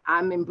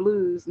I'm in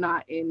blues,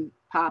 not in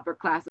pop or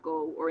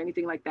classical or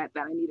anything like that,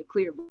 that I need a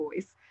clear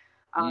voice.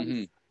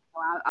 Mm-hmm.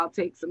 So I'll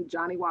take some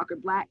Johnny Walker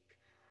Black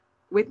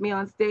with me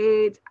on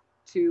stage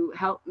to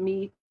help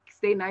me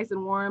stay nice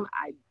and warm.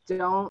 I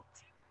don't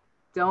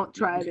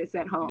try this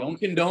at home. Don't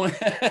condone.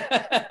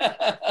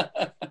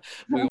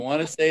 We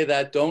want to say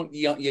that. Don't,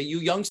 yeah, you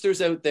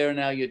youngsters out there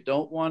now, you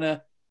don't want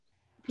to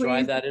try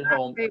Please that at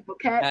home.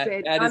 Cat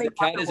said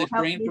Cat is a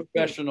trained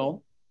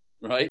professional,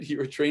 right?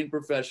 You're a trained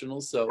professional,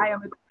 so I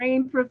am a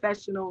trained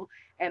professional,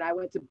 and I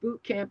went to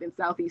boot camp in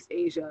Southeast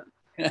Asia.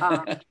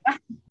 Um,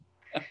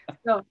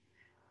 so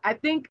I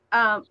think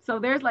so.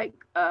 There's like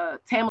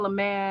Tamala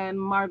Mann,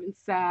 Marvin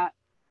Sapp.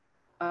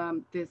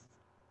 This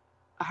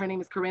her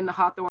name is Corinna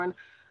Hawthorne,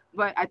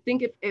 but I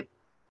think if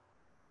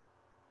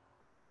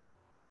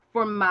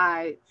for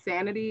my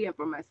sanity and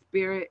for my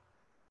spirit,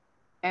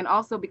 and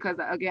also because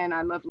again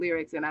I love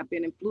lyrics and I've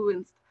been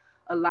influenced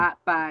a lot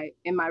by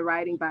in my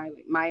writing by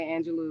like Maya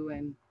Angelou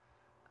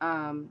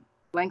and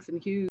Langston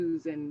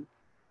Hughes, and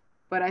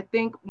but I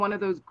think one of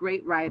those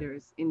great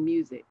writers in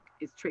music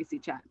is Tracy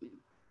Chapman.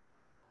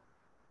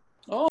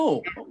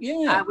 oh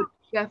yeah, I would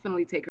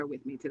definitely take her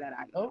with me to that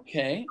island.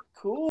 okay,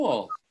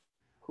 cool.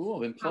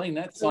 I've been playing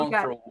that song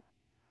for a while.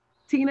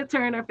 Tina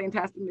Turner,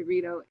 Fantastic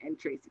Dorito, and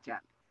Tracy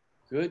Chapman.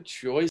 Good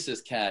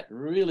choices, Kat.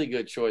 Really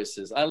good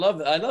choices. I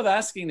love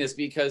asking this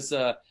because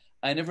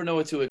I never know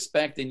what to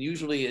expect, and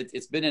usually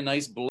it's been a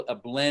nice a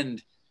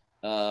blend.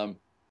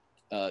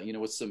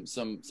 With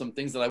some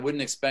things that I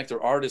wouldn't expect,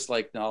 or artists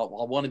like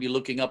I'll want to be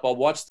looking up. I'll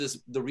watch the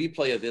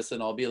replay of this,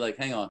 and I'll be like,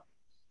 hang on,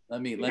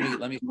 let me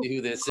see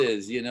who this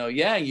is.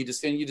 Yeah, you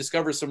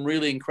discover some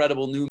really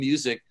incredible new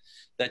music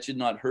that you'd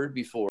not heard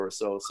before.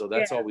 So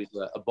that's always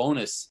a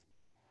bonus.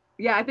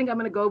 Yeah, I think I'm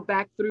gonna go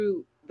back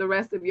through the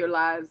rest of your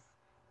lives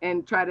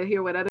and try to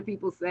hear what other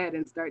people said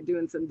and start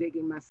doing some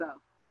digging myself.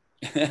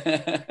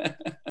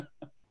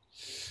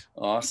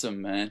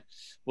 Awesome, man.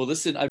 Well,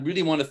 listen, I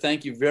really want to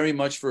thank you very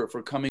much for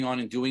coming on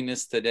and doing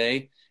this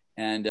today.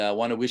 And I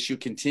want to wish you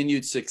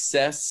continued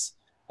success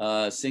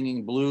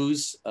singing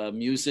blues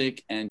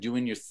music and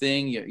doing your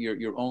thing,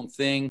 your own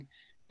thing,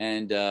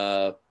 and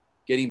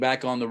getting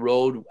back on the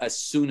road as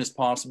soon as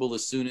possible,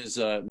 as soon as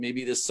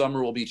maybe this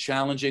summer will be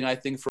challenging, I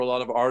think, for a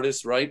lot of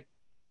artists, right?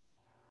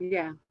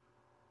 Yeah,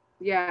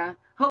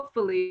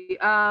 hopefully.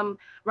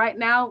 Right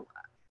now,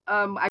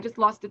 I just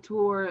lost a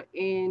tour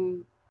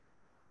in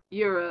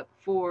Europe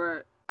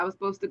I was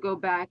supposed to go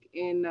back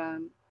in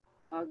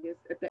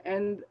August at the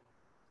end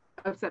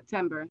of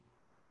September.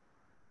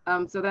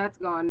 So that's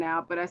gone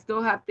now, but I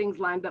still have things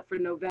lined up for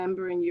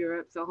November in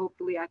Europe. So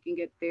hopefully I can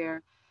get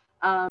there.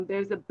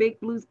 There's a big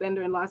blues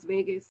bender in Las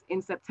Vegas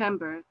in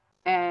September.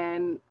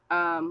 And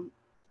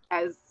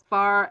as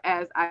far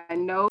as I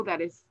know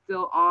that is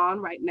still on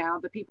right now,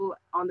 the people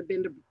on the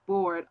bender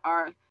board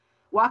are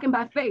walking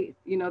by faith.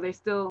 They're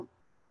still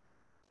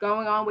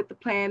going on with the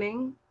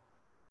planning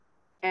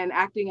and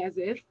acting as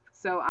if.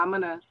 So I'm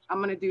gonna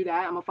do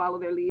that. I'm gonna follow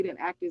their lead and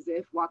act as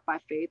if, walk by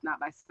faith, not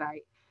by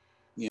sight.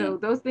 Yeah. So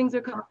those things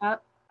are coming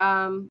up.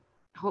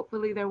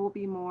 Hopefully there will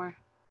be more.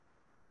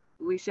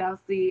 We shall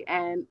see.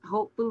 And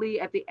hopefully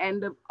at the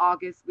end of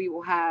August, we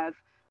will have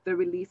the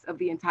release of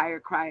the entire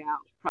Cry Out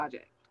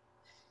project.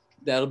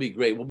 That'll be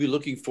great. We'll be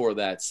looking for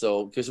that.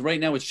 So, because right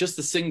now it's just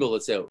the single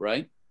that's out,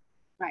 right?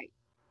 Right.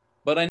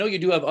 But I know you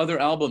do have other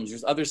albums.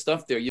 There's other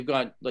stuff there. You've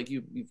got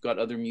you've got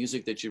other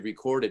music that you've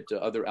recorded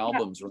to other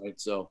albums, right?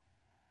 So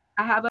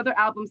I have other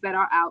albums that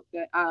are out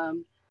that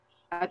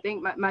I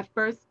think my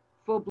first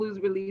full blues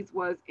release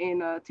was in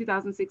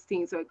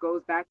 2016, so it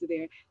goes back to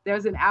there.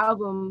 There's an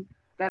album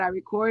that I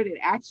recorded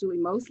actually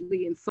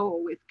mostly in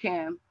soul with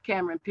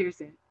Cameron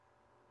Pearson.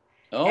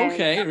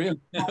 Okay, really?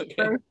 Okay.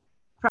 First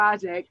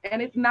project,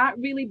 and it's not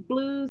really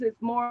blues,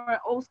 it's more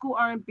old school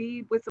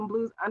R&B with some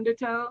blues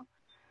undertow.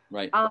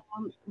 Right.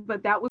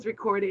 But that was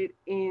recorded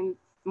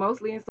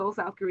mostly in Seoul,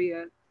 South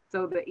Korea.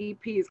 So the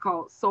EP is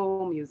called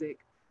Soul Music,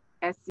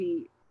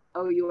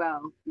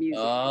 SCOUL music.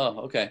 Oh,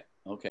 okay.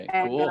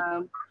 And,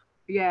 cool.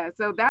 Yeah,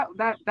 so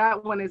that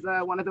one is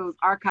one of those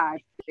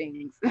archive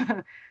things.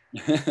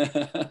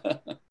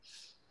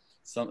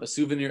 A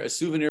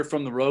souvenir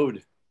from the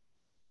road.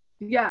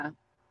 Yeah.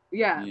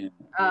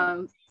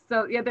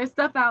 So yeah, there's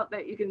stuff out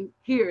that you can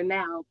hear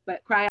now,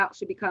 but Cry Out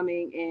should be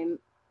coming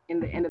at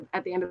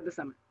the end of the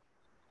summer.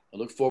 I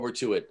look forward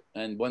to it.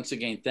 And once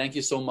again, thank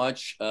you so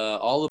much.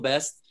 All the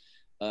best.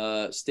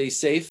 Stay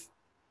safe.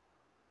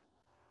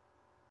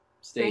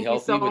 Stay Thank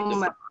healthy you so with the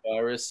much.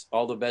 virus.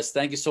 All the best.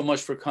 Thank you so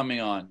much for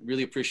coming on.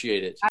 Really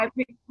appreciate it. I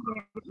appreciate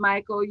it,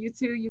 Michael. You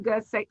too. You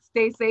guys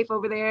stay safe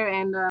over there.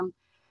 And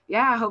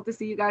yeah, I hope to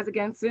see you guys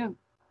again soon.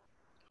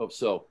 Hope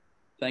so.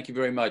 Thank you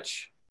very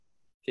much.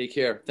 Take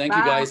care. Thank Bye.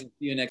 you, guys. See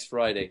you next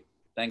Friday.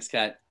 Thanks,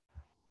 Kat.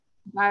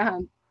 Bye,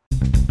 hon.